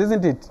 AFCONs,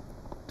 isn't it?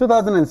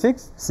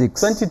 2006,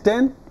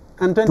 2010,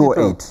 and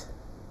 2012.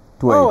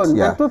 2008,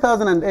 yeah. And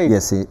 2008.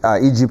 Yes,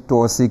 Egypt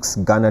 2006,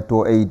 Ghana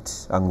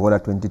 2008, Angola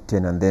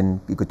 2010, and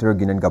then Equatorial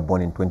Guinea and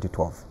Gabon in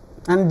 2012.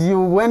 And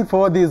you went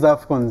for these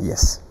AFCONs?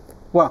 Yes.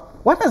 Wow.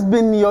 What has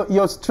been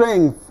your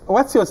strength?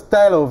 What's your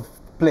style of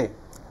play?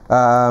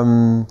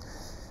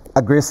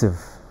 Aggressive.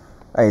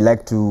 I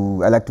like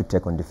to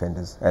take on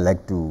defenders. I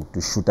like to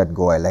shoot at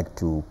goal. I like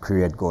to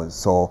create goals.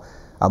 So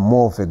I'm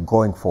more of a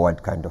going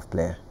forward kind of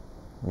player.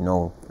 You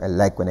know, I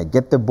like when I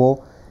get the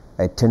ball,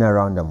 I turn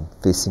around, I'm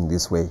facing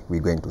this way, we're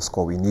going to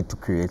score. We need to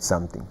create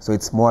something. So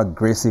it's more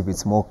aggressive,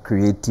 it's more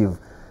creative,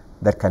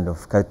 that kind of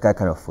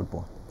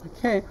football.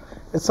 Okay.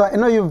 So I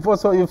know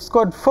you've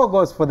scored 4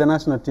 goals for the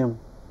national team.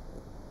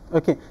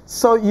 Okay.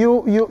 So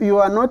you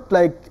are not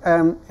like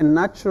a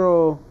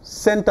natural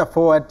center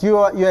forward.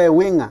 You're a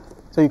winger.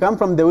 So you come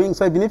from the wing.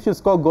 So even if you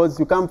score goals,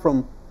 you come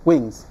from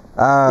wings.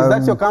 Is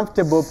that your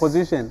comfortable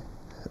position?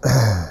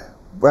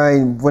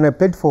 When I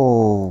played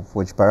for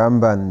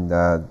Chiparamba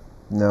and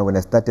you know, when I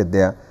started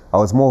there, I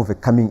was more of a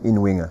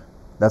coming-in winger.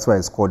 That's why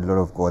I scored a lot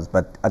of goals.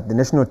 But at the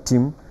national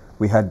team,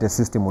 we had the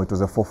system where it was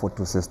a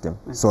 4-4-2 system.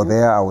 Okay. So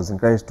there I was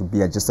encouraged to be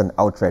just an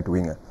outright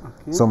winger.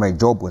 Okay. So my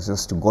job was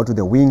just to go to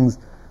the wings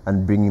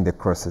and bring in the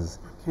crosses.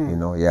 Okay. You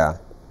know, yeah.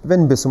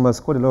 Even Besuma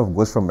scored a lot of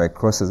goals from my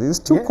crosses. He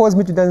still calls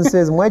me to dance and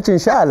says, Mwache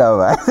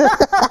inshallah.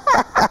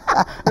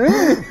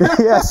 Really?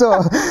 Yeah,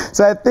 so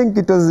I think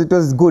it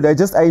was good. I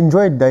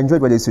enjoyed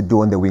what I used to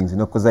do on the wings, you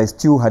know, because I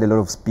still had a lot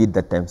of speed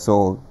that time.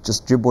 So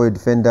just dribble a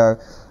defender,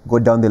 go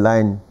down the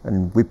line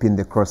and whip in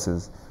the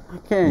crosses.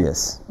 Okay.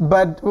 Yes.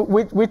 But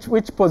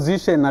which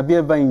position have you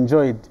ever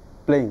enjoyed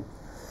playing?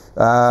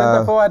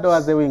 Center forward or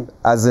as a wing?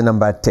 As a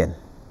number 10.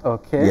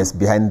 Okay. Yes,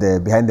 behind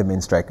the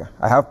main striker.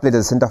 I have played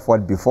as a center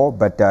forward before,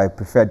 but I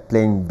preferred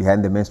playing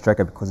behind the main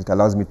striker because it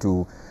allows me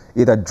to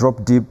either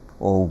drop deep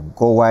or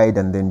go wide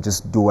and then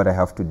just do what I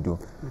have to do.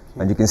 Okay.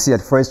 And you can see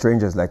at Forest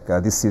Rangers, like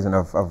this season,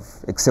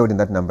 I've excelled in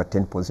that number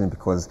 10 position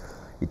because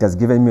it has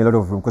given me a lot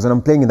of room. Because when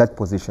I'm playing in that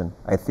position,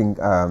 I think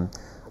I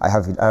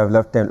have a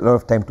lot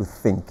of time to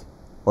think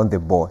on the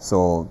ball,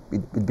 so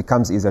it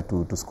becomes easier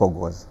to score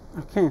goals.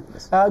 Okay.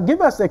 Yes.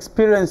 Give us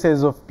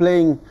experiences of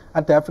playing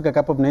at the Africa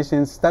Cup of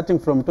Nations starting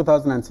from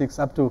 2006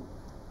 up to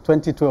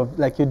 2012,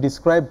 like you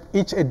described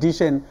each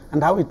edition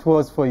and how it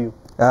was for you.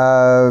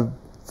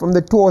 From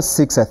the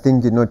 2006, I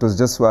think, it was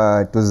just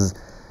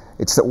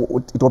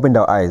it opened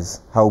our eyes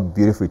how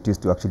beautiful it is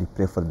to actually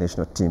play for the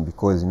national team,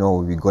 because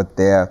we got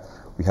there,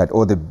 we had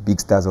all the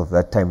big stars of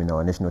that time in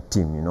our national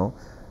team,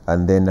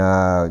 and then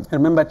I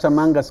remember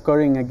Chamanga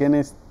scoring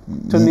against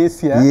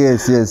Tunisia.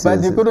 Yes.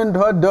 But you couldn't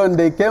hold on.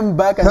 They came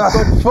back and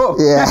scored 4.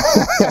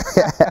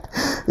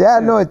 Yeah.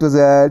 No, it was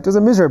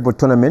a miserable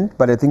tournament,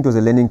 but I think it was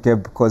a learning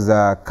curve because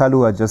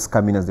Kalu had just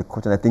come in as the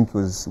coach, and I think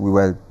we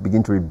were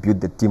beginning to rebuild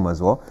the team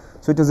as well.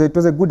 So it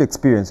was a good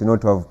experience, to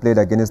have played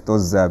against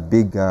those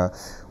big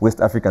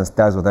West African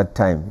stars of that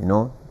time. It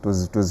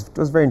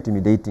was very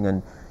intimidating,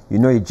 and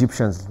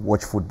Egyptians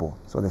watch football,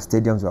 so the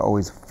stadiums were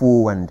always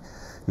full, and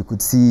you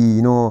could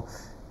see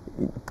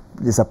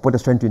the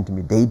supporters trying to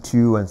intimidate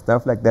you and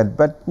stuff like that.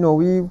 But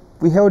we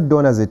held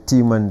on as a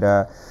team, and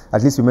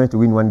at least we managed to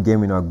win one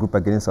game in our group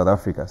against South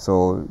Africa.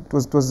 So it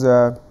was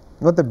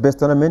not the best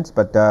tournament,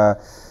 but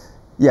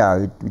yeah,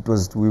 it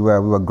was. We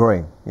were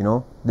growing,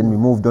 Then we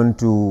moved on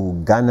to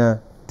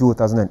Ghana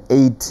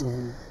 2008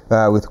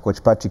 with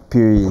Coach Patrick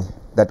Peary.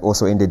 That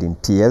also ended in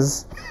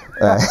tears.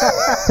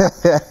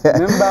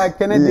 Remember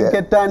Kennedy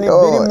Ketani,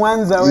 Billy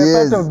Mwanza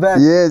were part of that.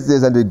 Yes,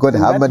 and we got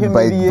hammered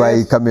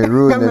by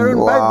Cameroon. Cameroon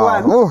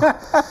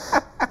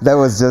 5-1. That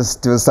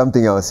was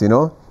something else,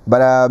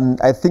 But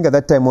I think at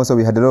that time also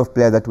we had a lot of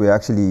players that were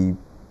actually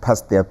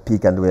past their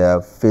peak and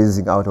were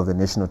phasing out of the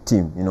national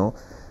team,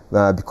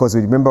 because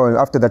we remember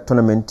after that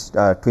tournament,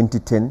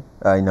 2010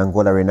 in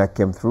Angola, Rena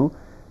came through.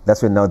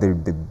 That's when now the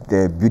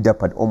build-up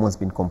had almost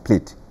been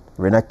complete.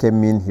 Rena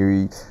came in,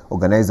 he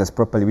organized us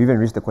properly. We even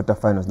reached the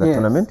quarterfinals of that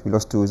tournament. We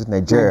lost to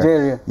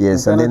Nigeria.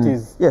 Yes, and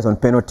then on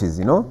penalties,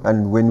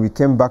 And when we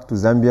came back to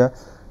Zambia,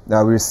 we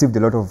received a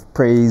lot of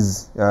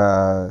praise.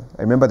 I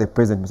remember the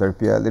president, Mr.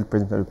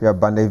 Rupia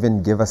Banda,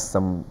 even gave us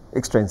some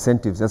extra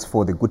incentives just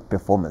for the good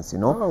performance,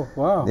 Oh,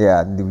 wow.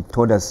 Yeah, and they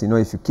told us,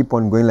 if you keep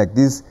on going like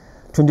this,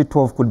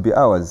 2012 could be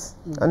ours.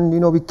 And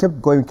we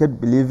kept going, kept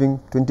believing.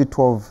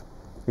 2012,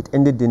 it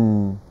ended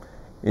in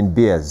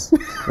beers.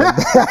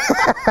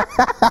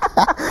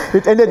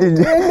 It ended in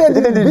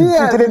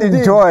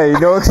joy,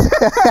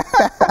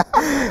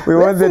 We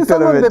won the tournament.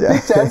 Some of the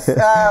pictures.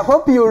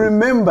 Hope you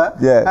remember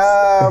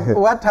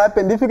what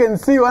happened. If you can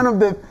see one of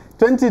the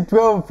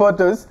 2012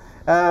 photos,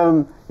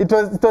 it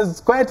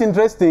was quite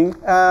interesting.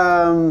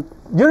 Do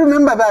you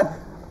remember that?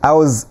 I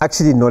was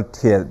actually not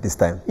here this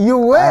time. You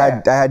were?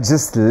 I had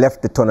just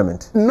left the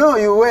tournament. No,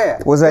 you were.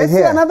 Was I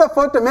here? See another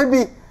photo.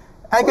 Maybe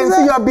I can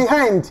see you are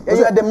behind.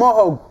 You are the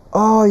mohawk.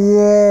 Oh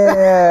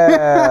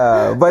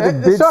yeah, but the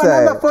big side. Show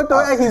another photo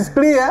where he's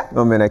clear.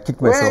 Oh man, I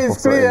kicked myself. Where he's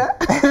clear.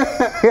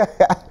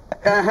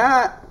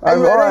 I'm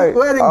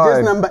wearing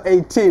just number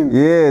 18.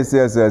 Yes. I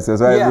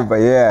remember.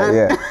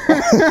 Yeah.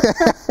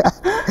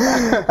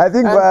 I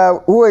think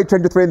we were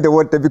trying to throw in the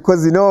water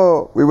because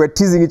we were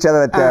teasing each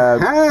other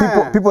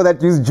that people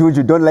that use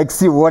juju don't like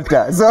sea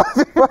water.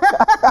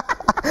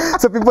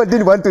 So people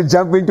didn't want to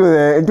jump into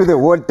the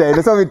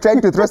water. So we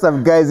tried to throw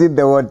some guys in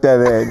the water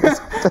there.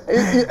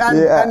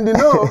 And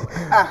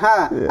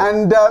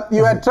and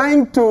you are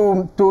trying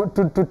to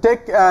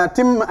take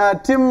team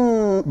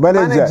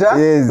manager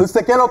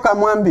Lusekelo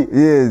Kamwambi.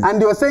 Yes.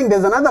 And you were saying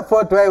there's another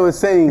photo where I was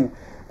saying,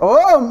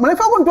 oh,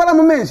 mlefa kuntwala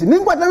mumenshi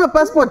ninkwatama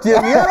passport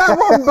yenu yala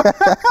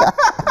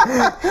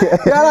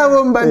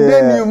bomba.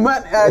 Then you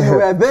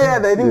were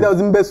there. I think there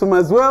was Mbesuma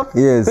as well.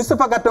 Yes.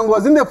 Christopher Katongo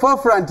was in the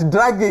forefront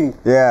dragging.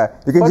 Yeah,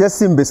 you can just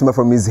see Mbesuma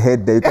from his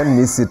head there. You can't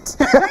miss it.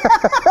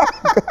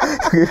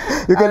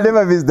 You can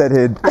never miss that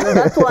head. And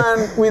that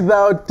one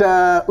without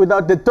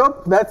the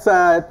top, that's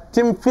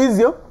Team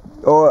Physio.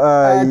 Oh,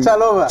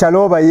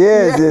 Chalova,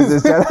 yes.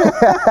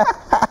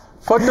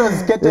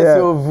 Photos courtesy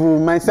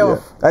of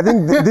myself. I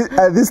think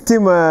this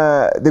team,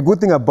 the good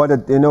thing about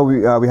it,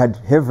 we had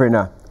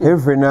Hevrena.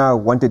 Hevrena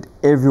wanted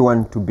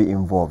everyone to be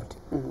involved.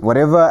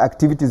 Whatever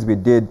activities we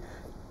did,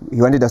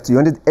 he wanted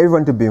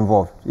everyone to be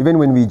involved. Even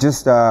when we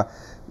just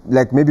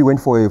like maybe went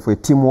for a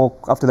teamwork,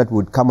 after that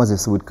we'd come as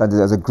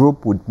a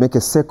group, would make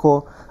a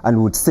circle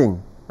and would sing.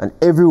 And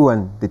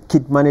everyone, the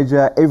kit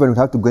manager, everyone would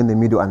have to go in the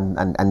middle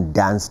and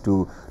dance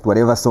to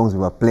whatever songs we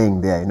were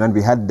playing there. And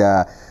we had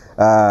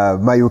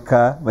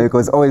Mayuka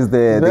was always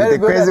the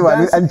crazy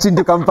one, and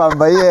Chintu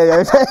Kampamba.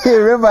 Yeah, you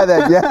remember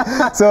that?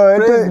 Yeah. So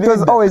it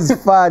was always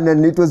fun,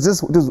 and it was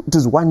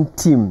one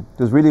team.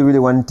 It was really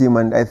one team,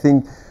 and I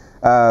think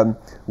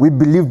we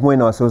believed more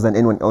in ourselves than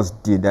anyone else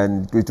did,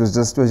 and it was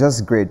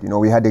just great. You know,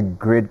 we had a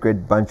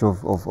great bunch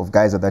of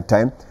guys at that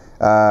time.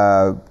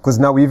 Because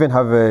now we even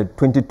have a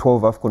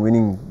 2012 AFCON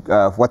winning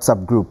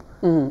WhatsApp group.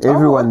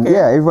 Everyone,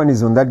 yeah, everyone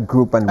is on that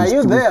group. And are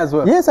you there as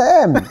well? Yes,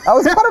 I am. I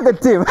was part of the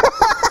team.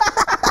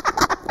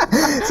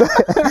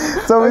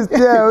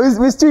 so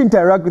we still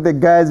interact with the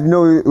guys. You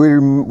know, we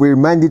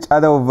remind each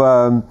other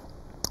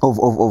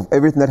of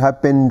everything that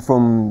happened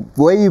from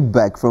way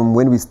back, from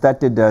when we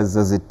started as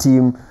a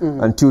team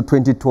until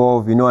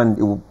 2012. You know,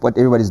 and what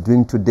everybody's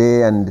doing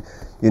today, and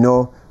you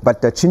know. But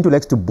Chintu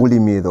likes to bully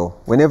me though.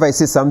 Whenever I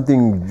say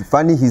something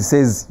funny, he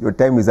says, "Your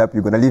time is up.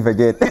 You're gonna leave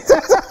again."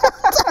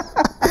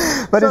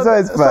 But it's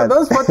always fun. So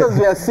those photos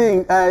we are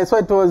seeing, so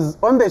it was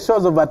on the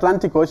shores of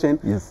Atlantic Ocean.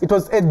 Yes. It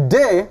was a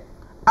day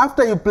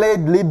after you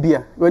played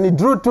Libya. When you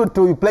drew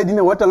 2-2, you played in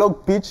a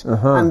waterlogged pitch,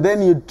 and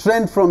then you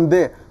trained from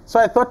there. So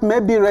I thought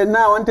maybe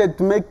Rena wanted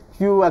to make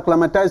you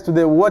acclimatize to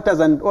the waters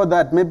and all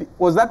that. Maybe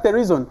was that the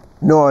reason?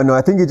 No,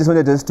 I think he just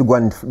wanted us to go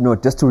and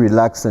just to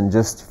relax and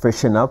just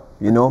freshen up,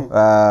 you know,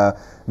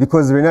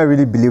 because Rena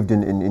really believed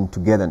in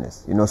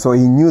togetherness, you know. So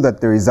he knew that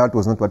the result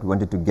was not what we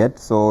wanted to get,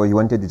 so he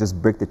wanted to just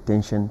break the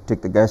tension,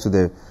 take the guys to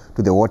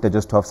the water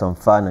just to have some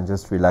fun and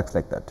just relax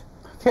like that.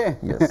 Okay.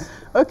 Yes.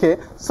 Okay.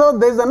 So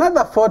there's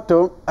another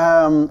photo.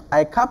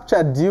 I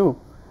captured you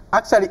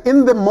actually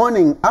in the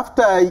morning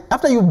after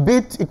you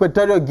beat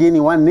Equatorial Guinea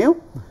 1-0.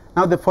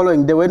 Now the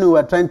following day, when we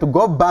were trying to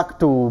go back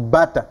to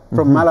Bata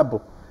from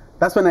Malabo,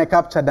 that's when I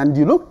captured, and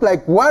you looked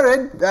like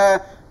worried.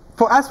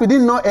 For us, we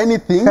didn't know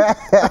anything.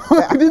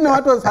 We didn't know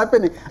what was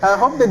happening. I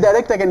hope the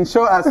director can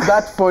show us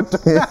that photo.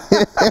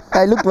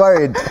 I looked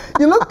worried.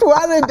 You looked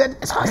worried.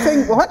 So I was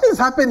saying, what is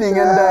happening?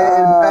 And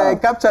I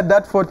captured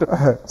that photo.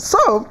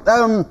 So,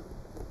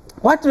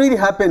 what really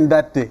happened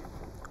that day?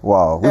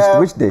 Wow,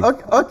 which day?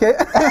 Okay.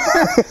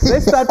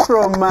 Let's start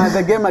from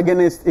the game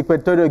against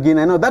Equatorial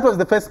Guinea. I know that was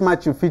the first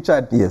match you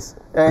featured. Yes.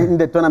 In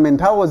the tournament.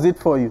 How was it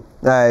for you?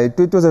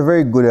 It was a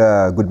very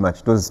good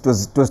match. It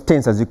was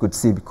tense, as you could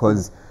see,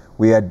 because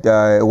we had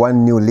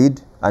 1-0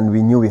 lead, and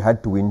we knew we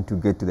had to win to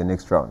get to the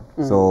next round.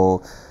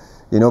 So,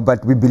 you know,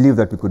 but we believed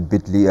that we could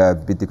beat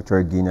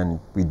Equatorial Guinea, and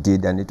we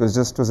did. And it was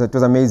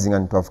amazing,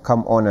 and to have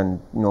come on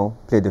and, you know,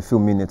 played a few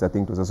minutes, I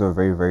think it was also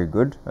very, very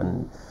good.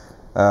 And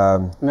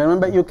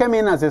remember, you came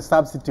in as a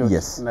substitute.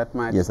 Yes. In that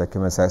match. Yes, I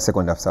came as a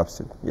second half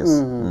substitute.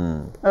 Yes.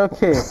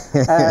 Okay.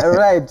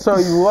 Right. So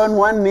you won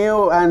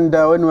 1-0, and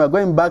when we were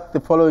going back the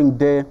following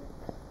day,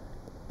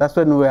 that's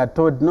when we were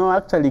told, no,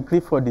 actually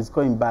Clifford is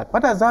going back.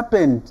 What has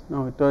happened?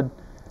 No, we told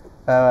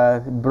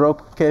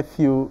broke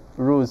curfew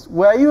rules.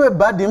 Were you a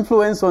bad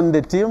influence on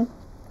the team?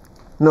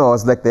 No, I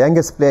was like the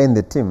youngest player in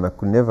the team. I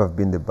could never have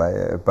been the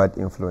bad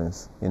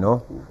influence, you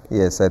know.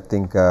 Yes, I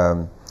think,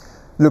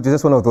 look, it's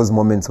just one of those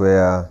moments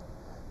where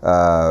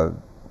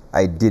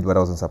I did what I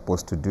wasn't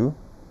supposed to do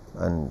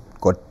and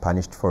got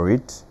punished for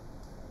it.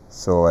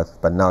 So,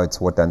 but now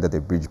it's water under the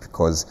bridge,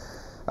 because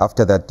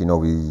after that, you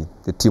know,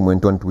 the team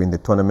went on to win the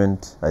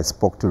tournament. I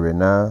spoke to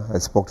Rena, I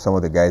spoke to some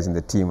of the guys in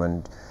the team,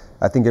 and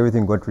I think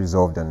everything got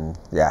resolved, and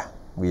yeah,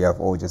 we have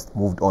all just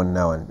moved on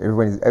now, and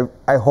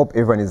I hope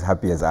everyone is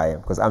happy as I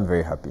am, because I'm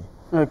very happy.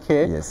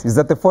 Okay. Yes. Is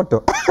that the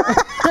photo?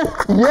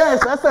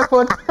 Yes, that's the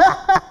photo.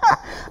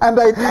 And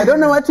I don't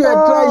know what you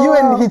are trying, you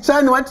and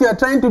Hichan, what you are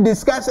trying to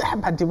discuss.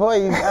 But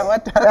boy,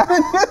 what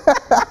happened?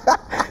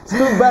 It's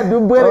too bad.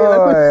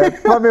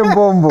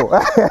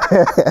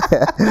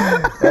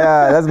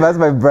 Yeah, that's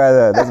my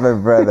brother. That's my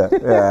brother.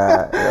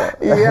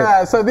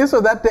 Yeah. So this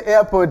was at the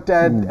airport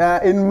in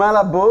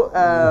Malabo.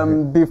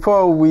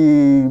 Before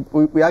we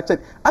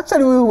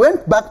actually we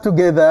went back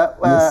together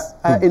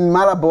in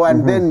Malabo,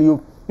 and then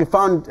you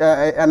found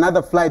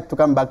another flight to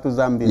come back to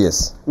Zambia.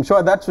 Yes. I'm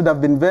sure that should have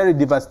been very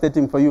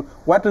devastating for you.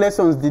 What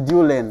lessons did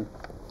you learn?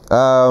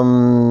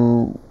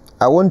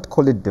 I won't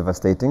call it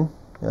devastating.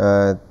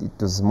 It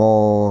was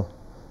more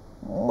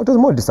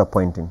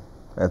disappointing.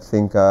 I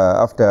think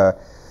after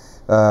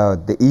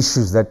the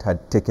issues that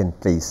had taken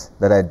place,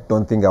 that I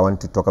don't think I want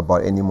to talk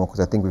about anymore,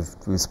 because I think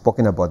we've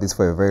spoken about this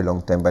for a very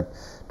long time. But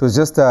it was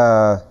just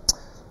I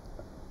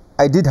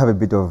did have a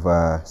bit of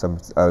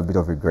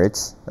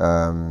regrets.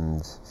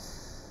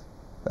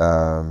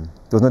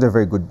 It was not a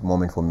very good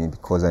moment for me,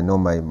 because I know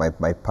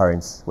my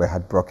parents were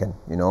heartbroken,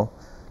 you know.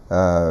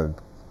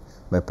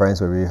 My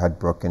parents were really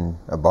heartbroken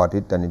about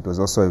it, and it was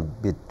also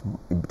it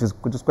was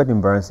quite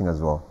embarrassing as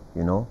well,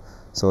 you know.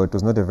 So it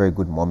was not a very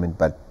good moment,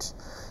 but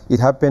it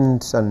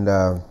happened, and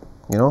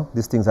you know,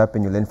 these things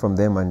happen, you learn from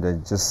them,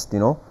 and just, you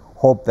know,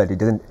 hope that it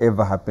doesn't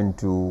ever happen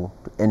to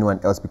anyone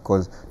else,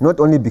 because not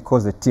only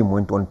because the team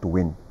went on to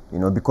win, you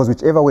know, because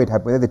whichever way it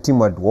happened, whether the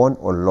team had won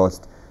or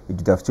lost, it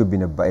would have still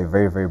been a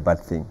very, very bad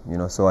thing, you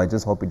know. So I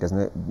just hope it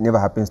never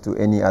happens to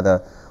any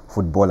other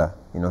footballer,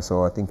 you know.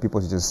 So I think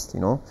people should just, you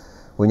know,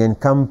 when you're in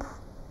camp,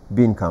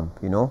 be in camp,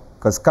 you know,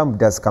 because camp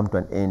does come to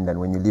an end, and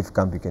when you leave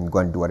camp, you can go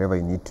and do whatever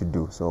you need to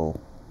do. So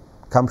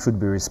camp should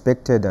be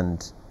respected,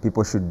 and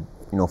people should,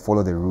 you know,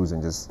 follow the rules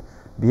and just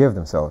behave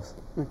themselves.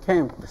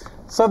 Okay.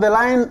 So the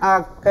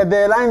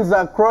lines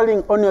are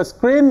crawling on your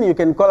screen. You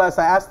can call us.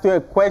 I asked you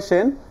a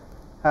question.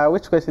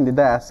 Which question did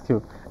I ask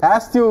you? I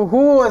asked you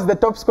who was the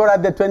top scorer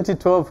at the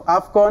 2012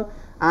 AFCON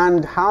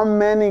and how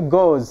many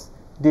goals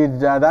did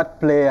that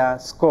player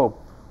score.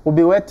 We'll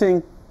be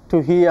waiting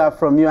to hear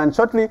from you, and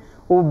shortly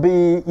will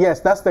be, yes,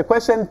 that's the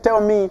question.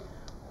 Tell me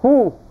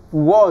who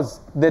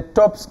was the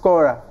top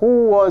scorer?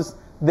 Who was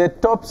the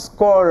top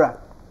scorer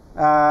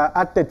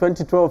at the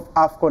 2012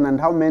 AFCON and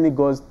how many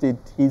goals did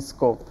he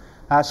score?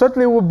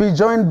 Shortly we'll be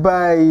joined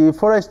by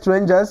Forest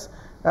Rangers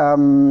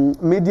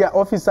media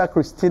officer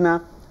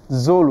Christina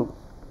Zulu.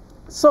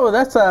 So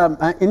that's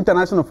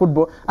international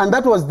football, and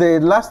that was the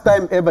last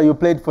time ever you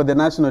played for the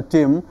national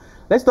team.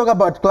 Let's talk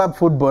about club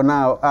football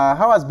now.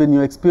 How has been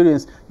your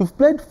experience? You've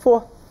played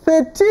for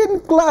 13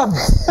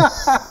 clubs.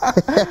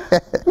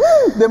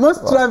 The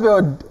most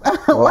traveled.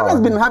 What has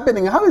been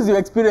happening? How is your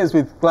experience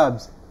with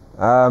clubs?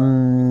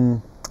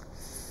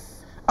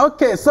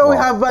 Okay, so we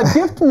have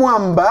Gift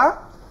Mwamba,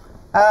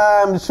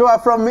 sure,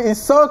 from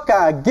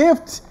Isoka.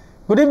 Gift,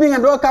 good evening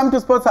and welcome to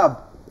Sports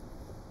Hub.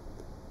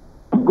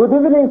 Good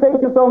evening,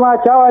 thank you so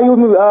much. How are you,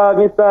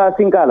 Mr.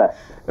 Sinkala?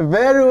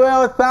 Very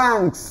well,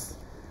 thanks.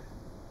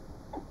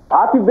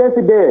 Happy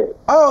birthday.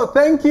 Oh,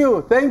 thank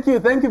you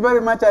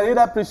very much. I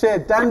really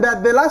appreciate it. And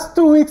the last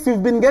 2 weeks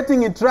you've been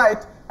getting it right.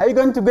 Are you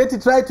going to get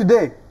it right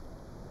today?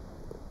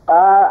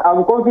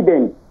 I'm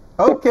confident.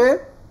 Okay,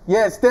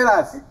 yes, tell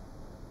us.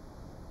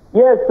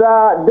 Yes,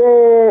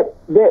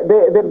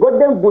 the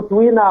golden boot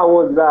winner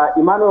was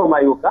Emmanuel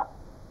Mayuka.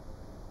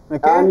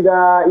 Okay. And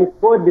he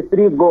scored the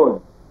 3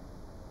 goals.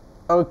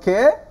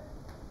 Okay.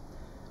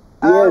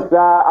 Yes,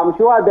 I'm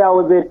sure there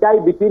was a tie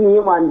between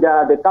him and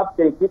the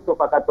captain,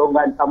 Christopher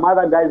Katonga, and some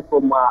other guys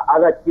from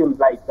other teams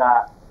like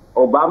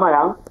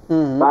Obama.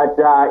 But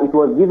it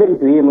was given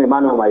to him,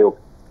 Emmanuel Mayuka.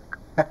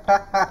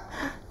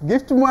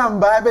 Gift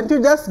Mwamba, haven't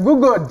you just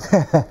Googled?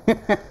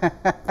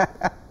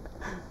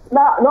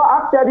 No,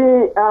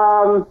 actually,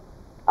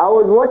 I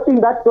was watching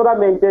that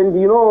tournament, and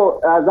you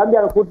know,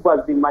 Zambian football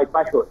has been my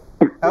passion.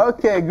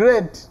 Okay,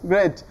 great.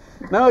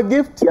 Now,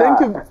 Gift,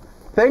 Yeah.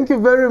 Thank you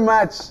very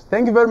much.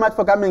 Thank you very much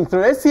for coming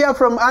through. Let's hear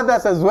from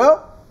others as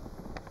well.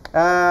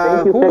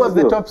 Who was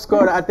the top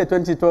scorer at the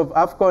 2012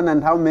 AFCON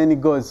and how many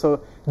goals? So,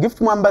 Gift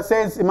Mwamba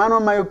says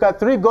Emmanuel Mayuka,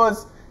 3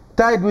 goals,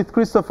 tied with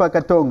Christopher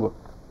Katongo.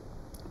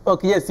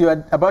 Okay, yes, you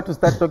are about to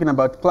start talking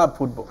about club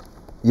football.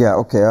 Yeah,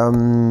 okay.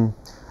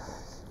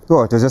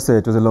 Well, it was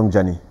a long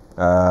journey.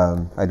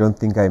 I don't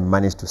think I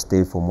managed to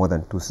stay for more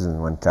than 2 seasons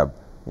in one club,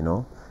 you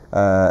know.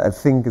 I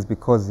think it's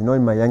because, you know,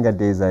 in my younger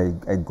days, I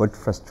got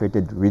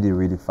frustrated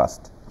really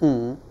fast.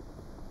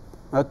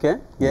 Okay,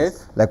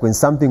 yes. Like when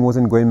something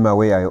wasn't going my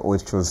way, I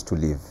always chose to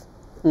leave.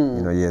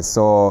 You know, yes.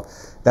 So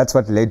that's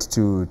what led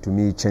to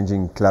me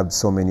changing clubs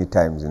so many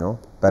times, you know.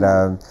 But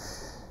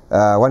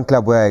one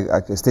club where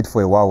I stayed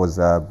for a while was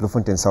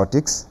Bloemfontein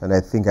Celtics, and I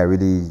think I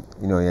really,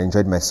 you know,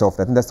 enjoyed myself.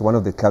 I think that's one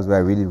of the clubs where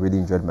I really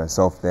enjoyed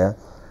myself there.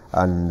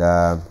 And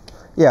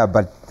yeah,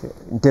 but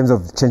in terms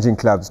of changing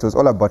clubs, it was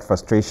all about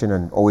frustration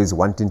and always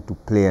wanting to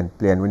play and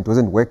play. And when it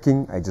wasn't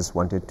working, I just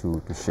wanted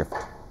to shift.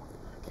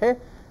 Okay.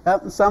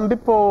 Some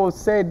people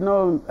said,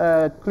 no,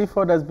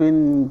 Clifford has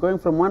been going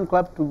from one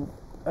club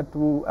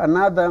to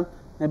another,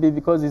 maybe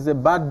because he's a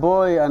bad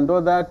boy and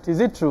all that. Is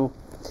it true?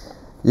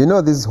 You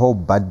know, this whole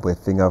bad boy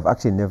thing, I've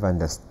actually never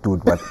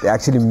understood what they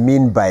actually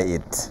mean by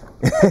it.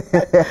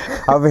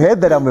 I've heard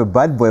that I'm a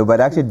bad boy,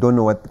 but I actually don't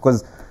know what,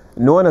 because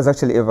no one has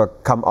actually ever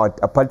come out,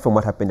 apart from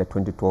what happened at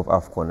 2012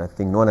 AFCON, I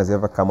think no one has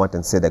ever come out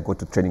and said I go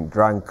to training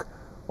drunk,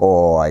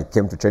 or I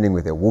came to training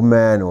with a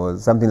woman, or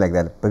something like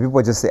that. But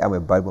people just say I'm a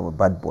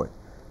bad boy.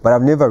 But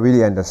I've never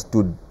really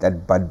understood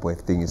that bad boy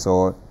thing.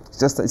 So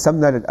it's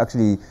something that I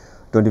actually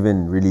don't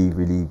even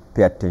really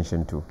pay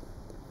attention to.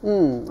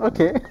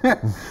 Okay.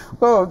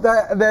 Well,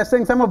 they're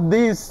saying some of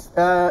these,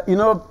 you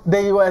know,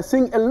 they were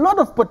seeing a lot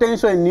of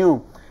potential in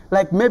you.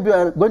 Like maybe you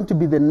are going to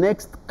be the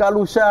next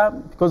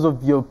Kalusha because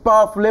of your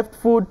powerful left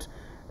foot.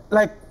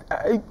 Like,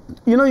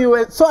 you know, you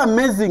were so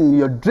amazing,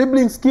 your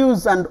dribbling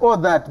skills and all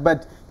that,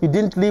 but you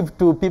didn't live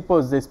to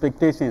people's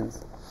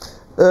expectations.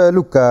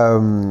 Look,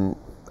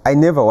 I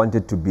never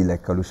wanted to be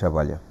like Kalusha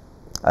Valia.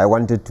 I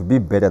wanted to be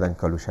better than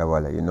Kalusha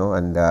Valia, you know,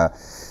 and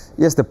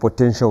yes, the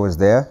potential was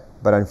there,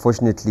 but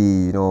unfortunately,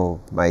 you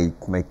know, my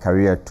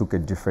career took a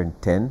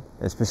different turn,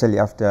 especially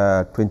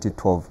after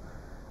 2012.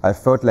 I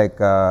felt like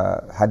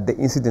had the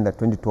incident at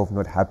 2012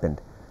 not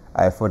happened,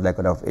 I felt like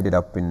I would have ended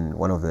up in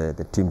one of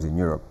the teams in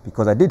Europe,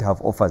 because I did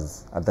have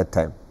offers at that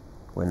time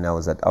when I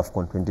was at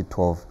AFCON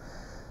 2012.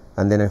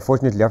 And then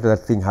unfortunately after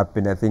that thing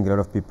happened, I think a lot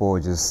of people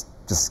just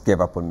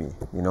gave up on me,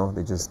 you know,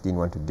 they just didn't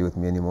want to deal with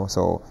me anymore.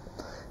 So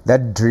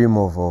that dream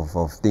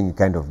of thing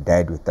kind of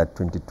died with that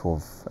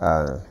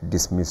 2012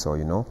 dismissal,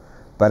 you know.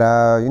 But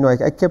you know,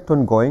 I kept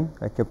on going.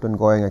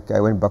 I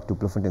went back to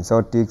Bloemfontein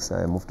Celtics.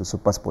 I moved to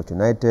SuperSport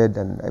United,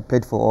 and I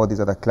played for all these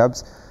other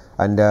clubs.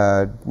 And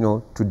you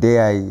know, today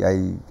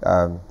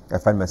I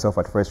find myself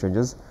at Forest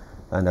Rangers,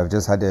 and I've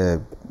just had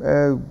a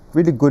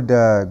really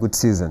good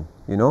season.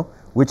 You know,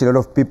 which a lot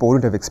of people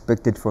wouldn't have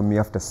expected from me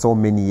after so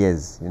many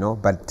years, you know.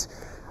 But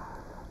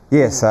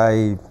yes,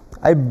 I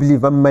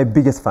believe I'm my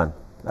biggest fan.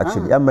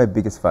 Actually, I'm my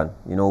biggest fan.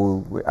 You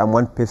know, I'm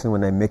one person,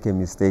 when I make a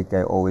mistake,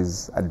 I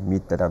always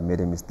admit that I've made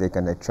a mistake,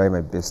 and I try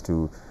my best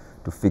to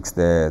fix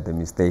the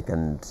mistake.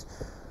 And,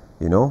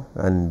 you know,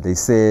 and they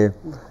say,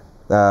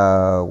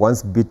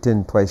 once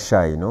bitten, twice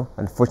shy, you know.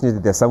 Unfortunately,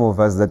 there are some of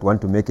us that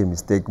want to make a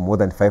mistake more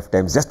than 5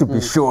 times just to be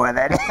sure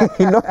that,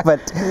 you know, but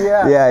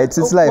yeah, it's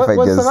life, I guess.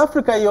 Was South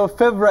Africa your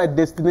favorite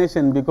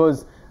destination?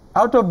 Because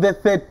out of the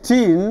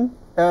 13,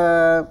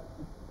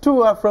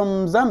 2 are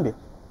from Zambia.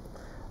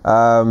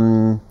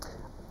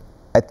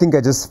 I think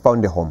I just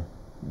found a home,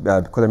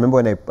 because I remember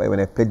when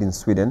I played in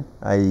Sweden,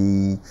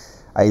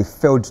 I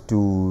failed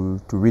to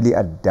really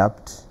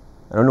adapt.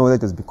 I don't know whether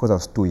it was because I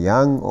was too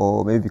young,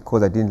 or maybe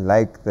because I didn't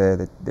like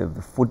the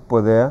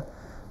football there.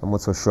 I'm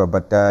not so sure.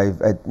 But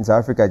in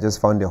South Africa, I just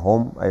found a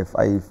home. I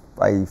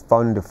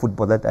found the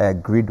football that I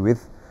agreed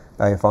with.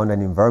 I found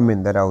an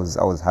environment that I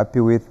was happy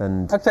with.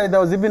 And actually, there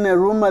was even a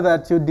rumor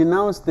that you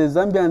denounced the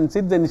Zambian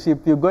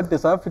citizenship. You got the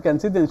South African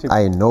citizenship.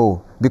 I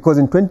know, because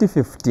in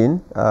 2015,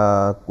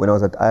 when I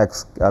was at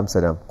Ajax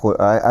Amsterdam,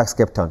 Ajax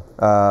Cape Town,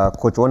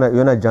 Coach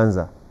Yona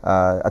Janza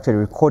actually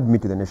recalled me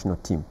to the national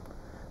team.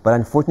 But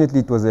unfortunately,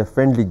 it was a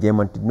friendly game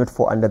and did not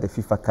fall under the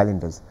FIFA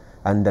calendars.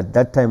 And at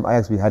that time,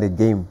 we had a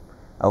game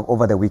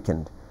over the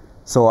weekend.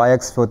 So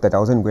Ajax felt that I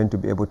wasn't going to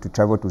be able to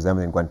travel to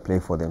Zambia and go and play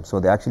for them.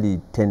 So they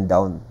actually turned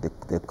down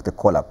the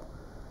call-up.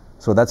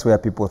 So that's where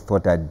people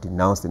thought I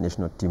denounced the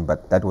national team,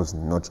 but that was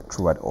not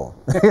true at all.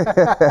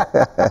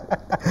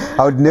 I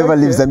would never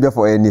leave Zambia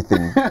for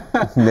anything.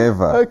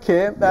 Never.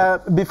 Okay.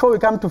 Before we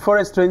come to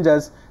Forest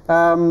Rangers,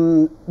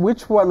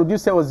 which one would you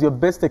say was your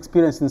best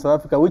experience in South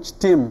Africa? Which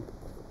team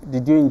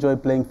did you enjoy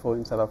playing for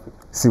in South Africa?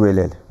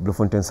 Siwelele,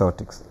 Bloemfontein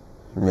Celtics.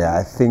 Yeah,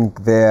 I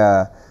think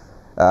they're...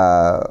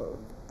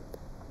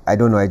 I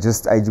don't know. I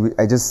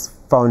just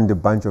found a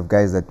bunch of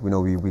guys that, you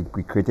know,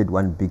 we created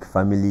one big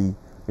family.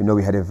 You know,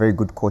 we had a very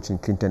good coach in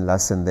Clinton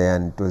Larson there,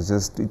 and it was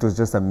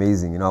just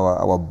amazing. You know,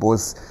 our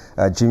boss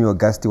Jimmy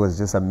Augusti was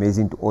just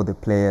amazing to all the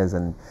players,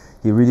 and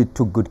he really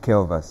took good care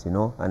of us. You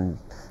know, and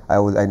I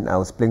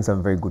was playing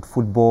some very good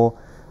football,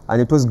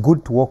 and it was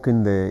good to walk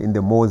in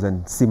the malls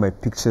and see my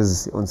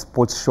pictures on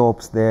sports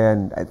shops there,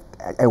 and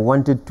I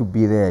wanted to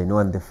be there. You know,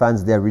 and the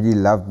fans there really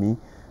loved me,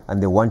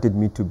 and they wanted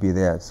me to be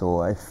there.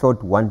 So I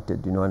felt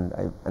wanted, you know,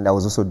 and I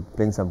was also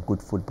playing some good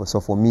football.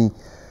 So for me,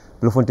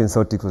 Bloemfontein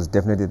Celtics was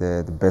definitely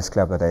the best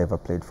club that I ever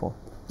played for.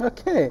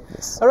 Okay.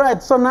 Yes. All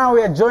right. So now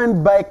we are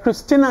joined by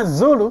Christina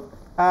Zulu.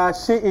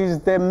 She is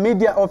the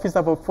media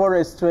officer for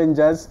Forest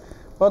Rangers.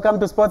 Welcome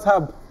to Sports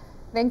Hub.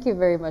 Thank you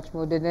very much,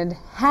 Modern, and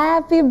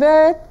happy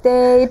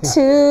birthday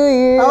to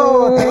you.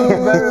 Oh, thank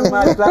you very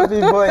much.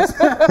 Lovely voice.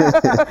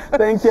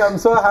 Thank you. I'm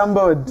so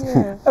humbled.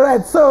 Yeah. All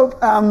right. So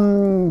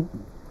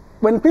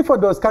when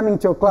Clifford was coming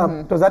to your club,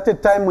 it was at a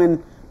time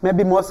when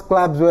maybe most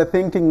clubs were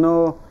thinking,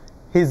 no,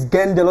 he's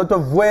gained a lot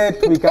of weight.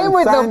 He came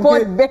with the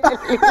pot belly.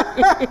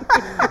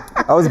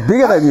 I was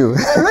bigger than you.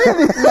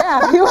 Really?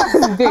 Yeah, he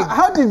was big.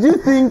 How did you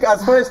think,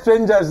 as Forest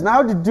Rangers,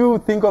 how did you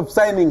think of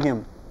signing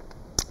him?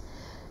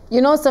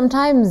 You know,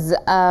 sometimes,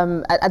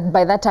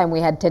 by that time we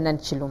had Tenant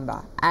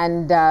Chilumba,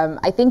 and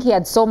I think he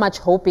had so much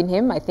hope in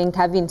him. I think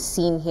having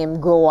seen him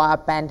grow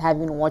up and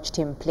having watched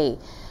him play.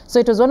 So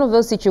it was one of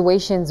those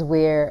situations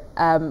where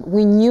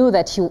we knew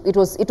that it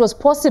was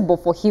possible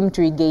for him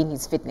to regain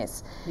his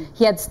fitness.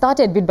 He had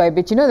started bit by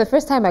bit. You know, the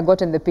first time I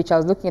got on the pitch, I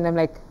was looking and I'm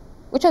like,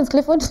 which one's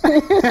Clifford?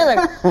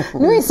 Like,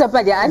 no, he's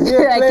Sapadia. And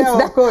like, it's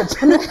that coach.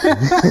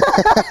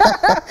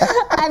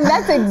 And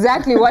that's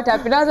exactly what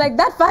happened. I was like,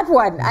 that fat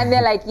one. And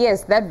they're like,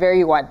 yes, that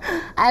very one.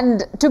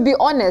 And to be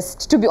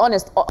honest,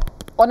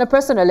 on a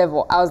personal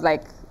level, I was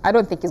like, I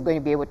don't think he's going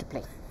to be able to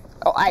play.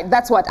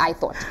 That's what I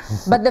thought.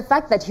 But the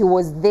fact that he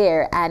was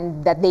there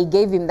and that they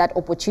gave him that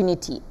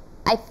opportunity,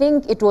 I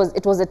think it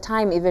was a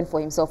time even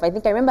for himself. I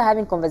think I remember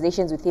having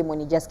conversations with him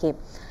when he just came.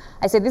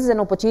 I said, this is an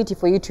opportunity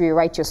for you to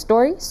rewrite your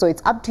story, so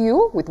it's up to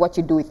you with what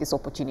you do with this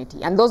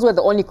opportunity. And those were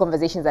the only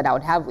conversations that I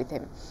would have with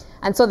him.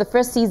 And so the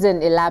first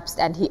season elapsed,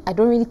 and I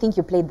don't really think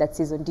you played that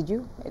season, did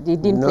you? You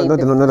didn't play.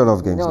 Not a lot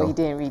of games. No, you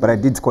didn't really. But I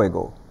did score a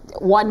goal.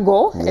 One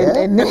goal,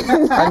 yeah. and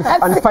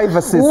 5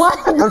 assists.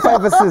 And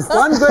 5 assists.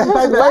 One goal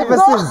and 5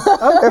 assists.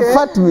 Okay.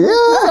 Fat me.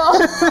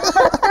 Yeah.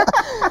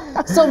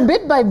 So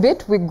bit by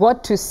bit, we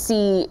got to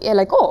see,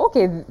 like, oh,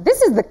 okay,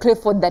 this is the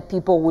Clifford that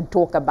people would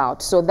talk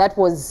about. So that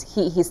was,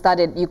 he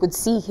started, you could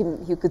see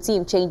him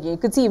changing, you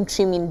could see him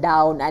trimming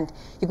down, and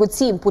you could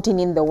see him putting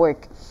in the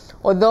work.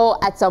 Although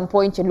at some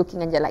point you're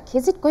looking and you're like,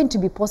 is it going to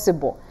be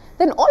possible?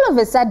 Then all of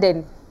a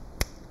sudden,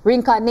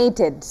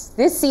 reincarnated.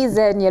 This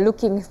season, you're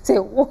looking, say,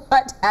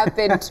 what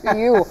happened to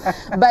you?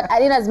 But I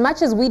mean, as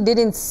much as we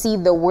didn't see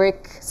the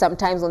work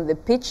sometimes on the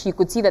pitch, you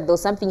could see that there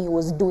was something he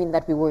was doing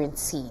that we weren't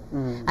seeing.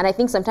 And I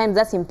think sometimes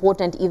that's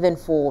important even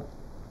for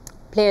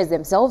players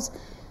themselves.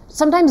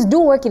 sometimes do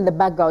work in the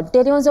background.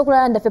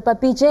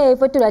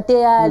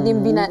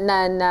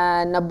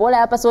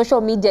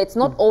 Social media, it's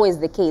not always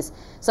the case.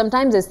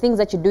 Sometimes there's things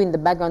that you do in the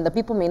background that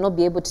people may not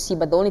be able to see,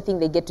 but the only thing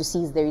they get to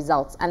see is the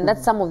results. And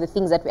that's some of the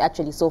things that we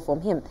actually saw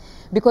from him.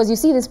 Because you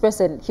see this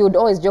person, he would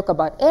always joke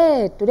about,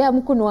 today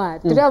I'm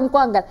kunwa, today I'm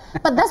kwanga.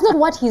 But that's not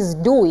what he's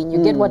doing.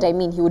 You get what I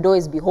mean? He would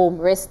always be home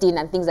resting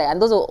and things like that.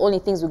 And those are the only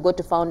things we got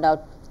to find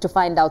out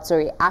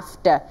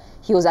after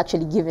he was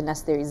actually giving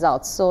us the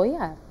results. So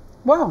yeah.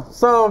 Wow.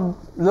 So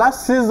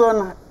last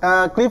season,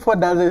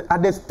 Clifford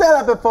had a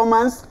stellar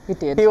performance. He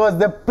did. He was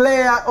the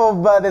player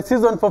of the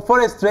season for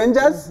Forest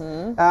Rangers.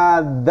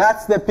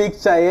 That's the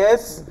picture,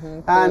 yes.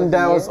 And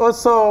was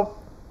also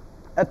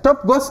a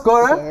top goal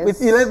scorer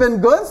with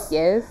 11 goals.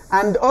 Yes.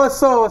 And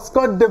also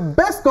scored the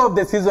best goal of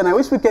the season. I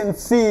wish we can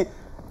see.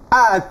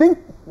 I think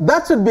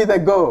that should be the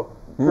goal.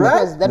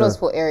 Right? That was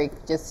for Eric.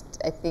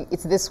 I think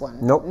it's this one.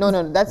 Nope. No,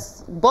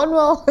 that's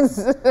Bonwell. It's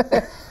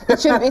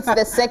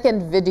the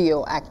second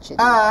video actually.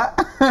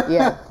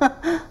 Yeah.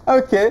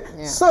 Okay.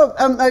 Yeah. So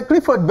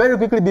Clifford, very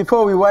quickly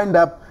before we wind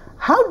up,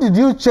 how did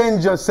you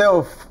change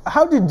yourself?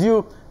 How did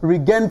you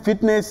regain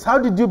fitness? How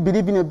did you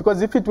believe in it?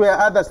 Because if it were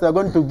others, they're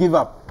going to give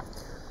up.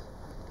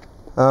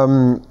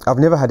 I've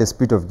never had a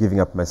spirit of giving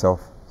up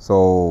myself.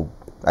 So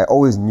I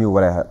always knew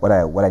what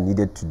I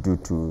needed to do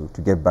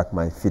to get back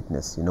my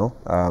fitness, you know,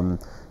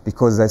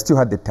 because I still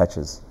had the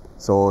touches.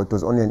 So it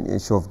was only an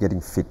issue of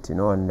getting fit, you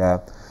know, and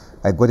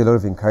I got a lot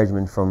of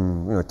encouragement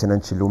from, you know,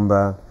 Tenan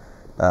Chilumba,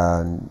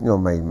 you know,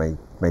 my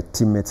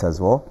teammates as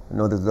well. You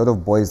know, there's a lot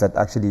of boys that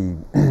actually,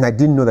 I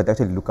didn't know that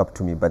actually look up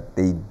to me, but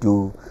they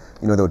do,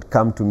 you know, they would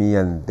come to me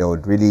and they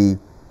would really,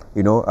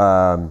 you know,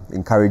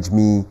 encourage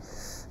me.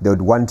 They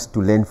would want to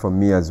learn from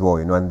me as well,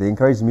 you know, and they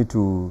encouraged me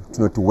to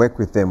work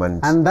with them.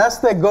 And that's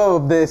the goal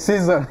of the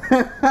season.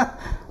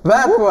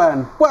 That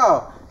one.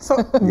 Wow. So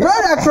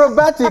very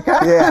acrobatic, huh?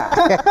 Yeah.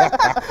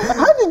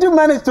 How did you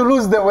manage to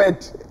lose the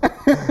weight?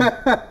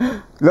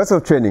 Lots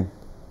of training.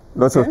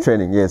 Lots of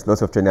training, yes,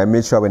 lots of training. I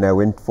made sure when I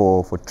went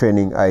for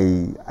training,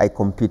 I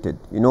competed.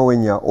 You know,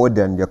 when you're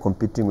older and you're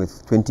competing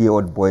with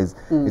 20-year-old boys,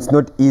 it's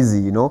not easy,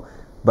 you know,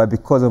 but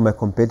because of my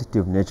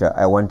competitive nature,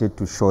 I wanted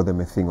to show them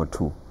a thing or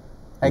two.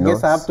 I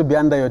guess I have to be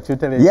under your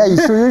tutelage. Yeah, you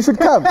should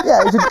come.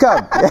 Yeah, you should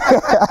come.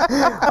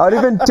 I would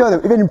even tell them,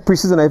 even in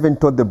preseason, I even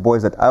told the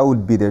boys that I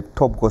would be the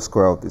top goal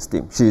scorer of this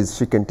team.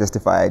 She can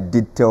testify. I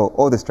did tell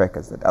all the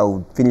strikers that I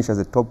would finish as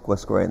a top goal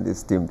scorer in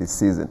this team this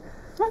season.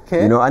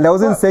 Okay. You know, and I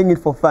wasn't saying it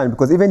for fun,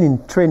 because even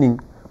in training,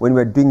 when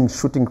we're doing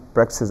shooting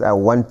practices, I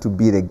want to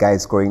be the guy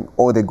scoring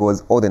all the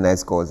goals, all the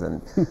nice goals,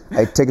 and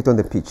I take it on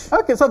the pitch.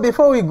 Okay, so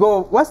before we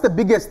go, what's the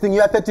biggest thing?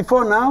 You are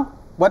 34 now.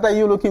 What are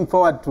you looking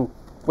forward to?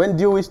 When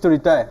do you wish to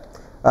retire?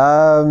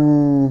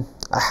 I'm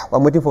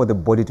waiting for the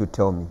body to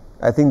tell me.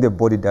 I think the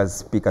body does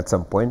speak at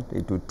some point.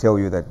 It will tell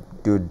you that,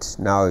 dude,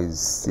 now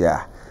is,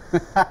 yeah.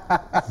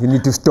 You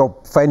need to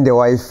stop, find a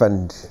wife,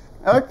 and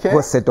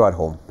go settle at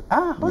home.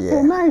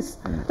 Okay, nice.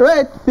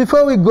 Right,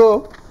 before we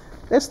go,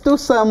 let's do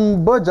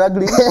some ball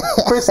juggling.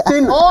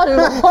 Christina. Oh,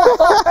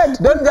 Lord.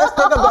 Don't just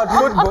talk about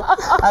football.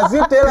 As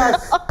you tell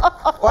us,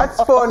 what's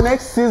for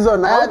next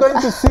season? Are we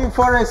going to see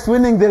Forest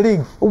winning the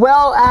league?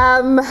 Well,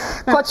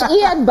 Coach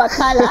Ian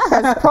Bakala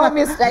has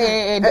promised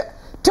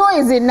 2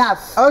 is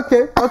enough.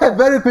 Okay,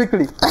 very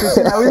quickly.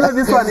 Christina, we know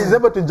this one is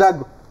able to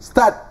juggle.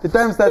 Start. The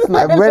time starts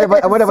now. I'm worried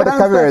about the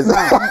cameras.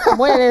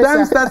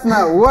 Time starts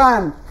now.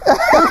 1.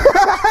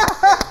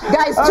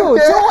 Guys, 2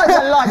 was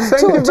a lot.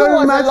 Thank you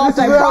very much.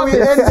 This is where we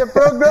end the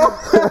program.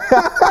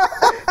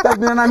 That's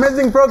been an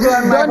amazing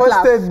program. I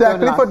hosted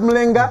Clifford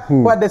Mulenga,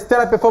 who had a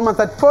stellar performance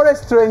at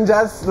Forest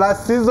Rangers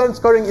last season,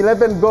 scoring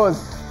 11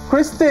 goals.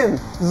 Christina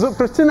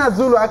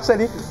Zulu,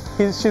 actually,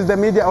 she's the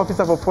media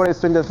officer for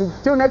Forest Rangers.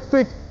 Until next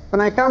week,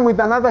 when I come with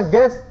another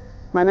guest,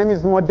 my name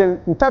is Model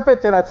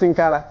Ntapetela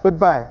Tsinkala.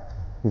 Goodbye.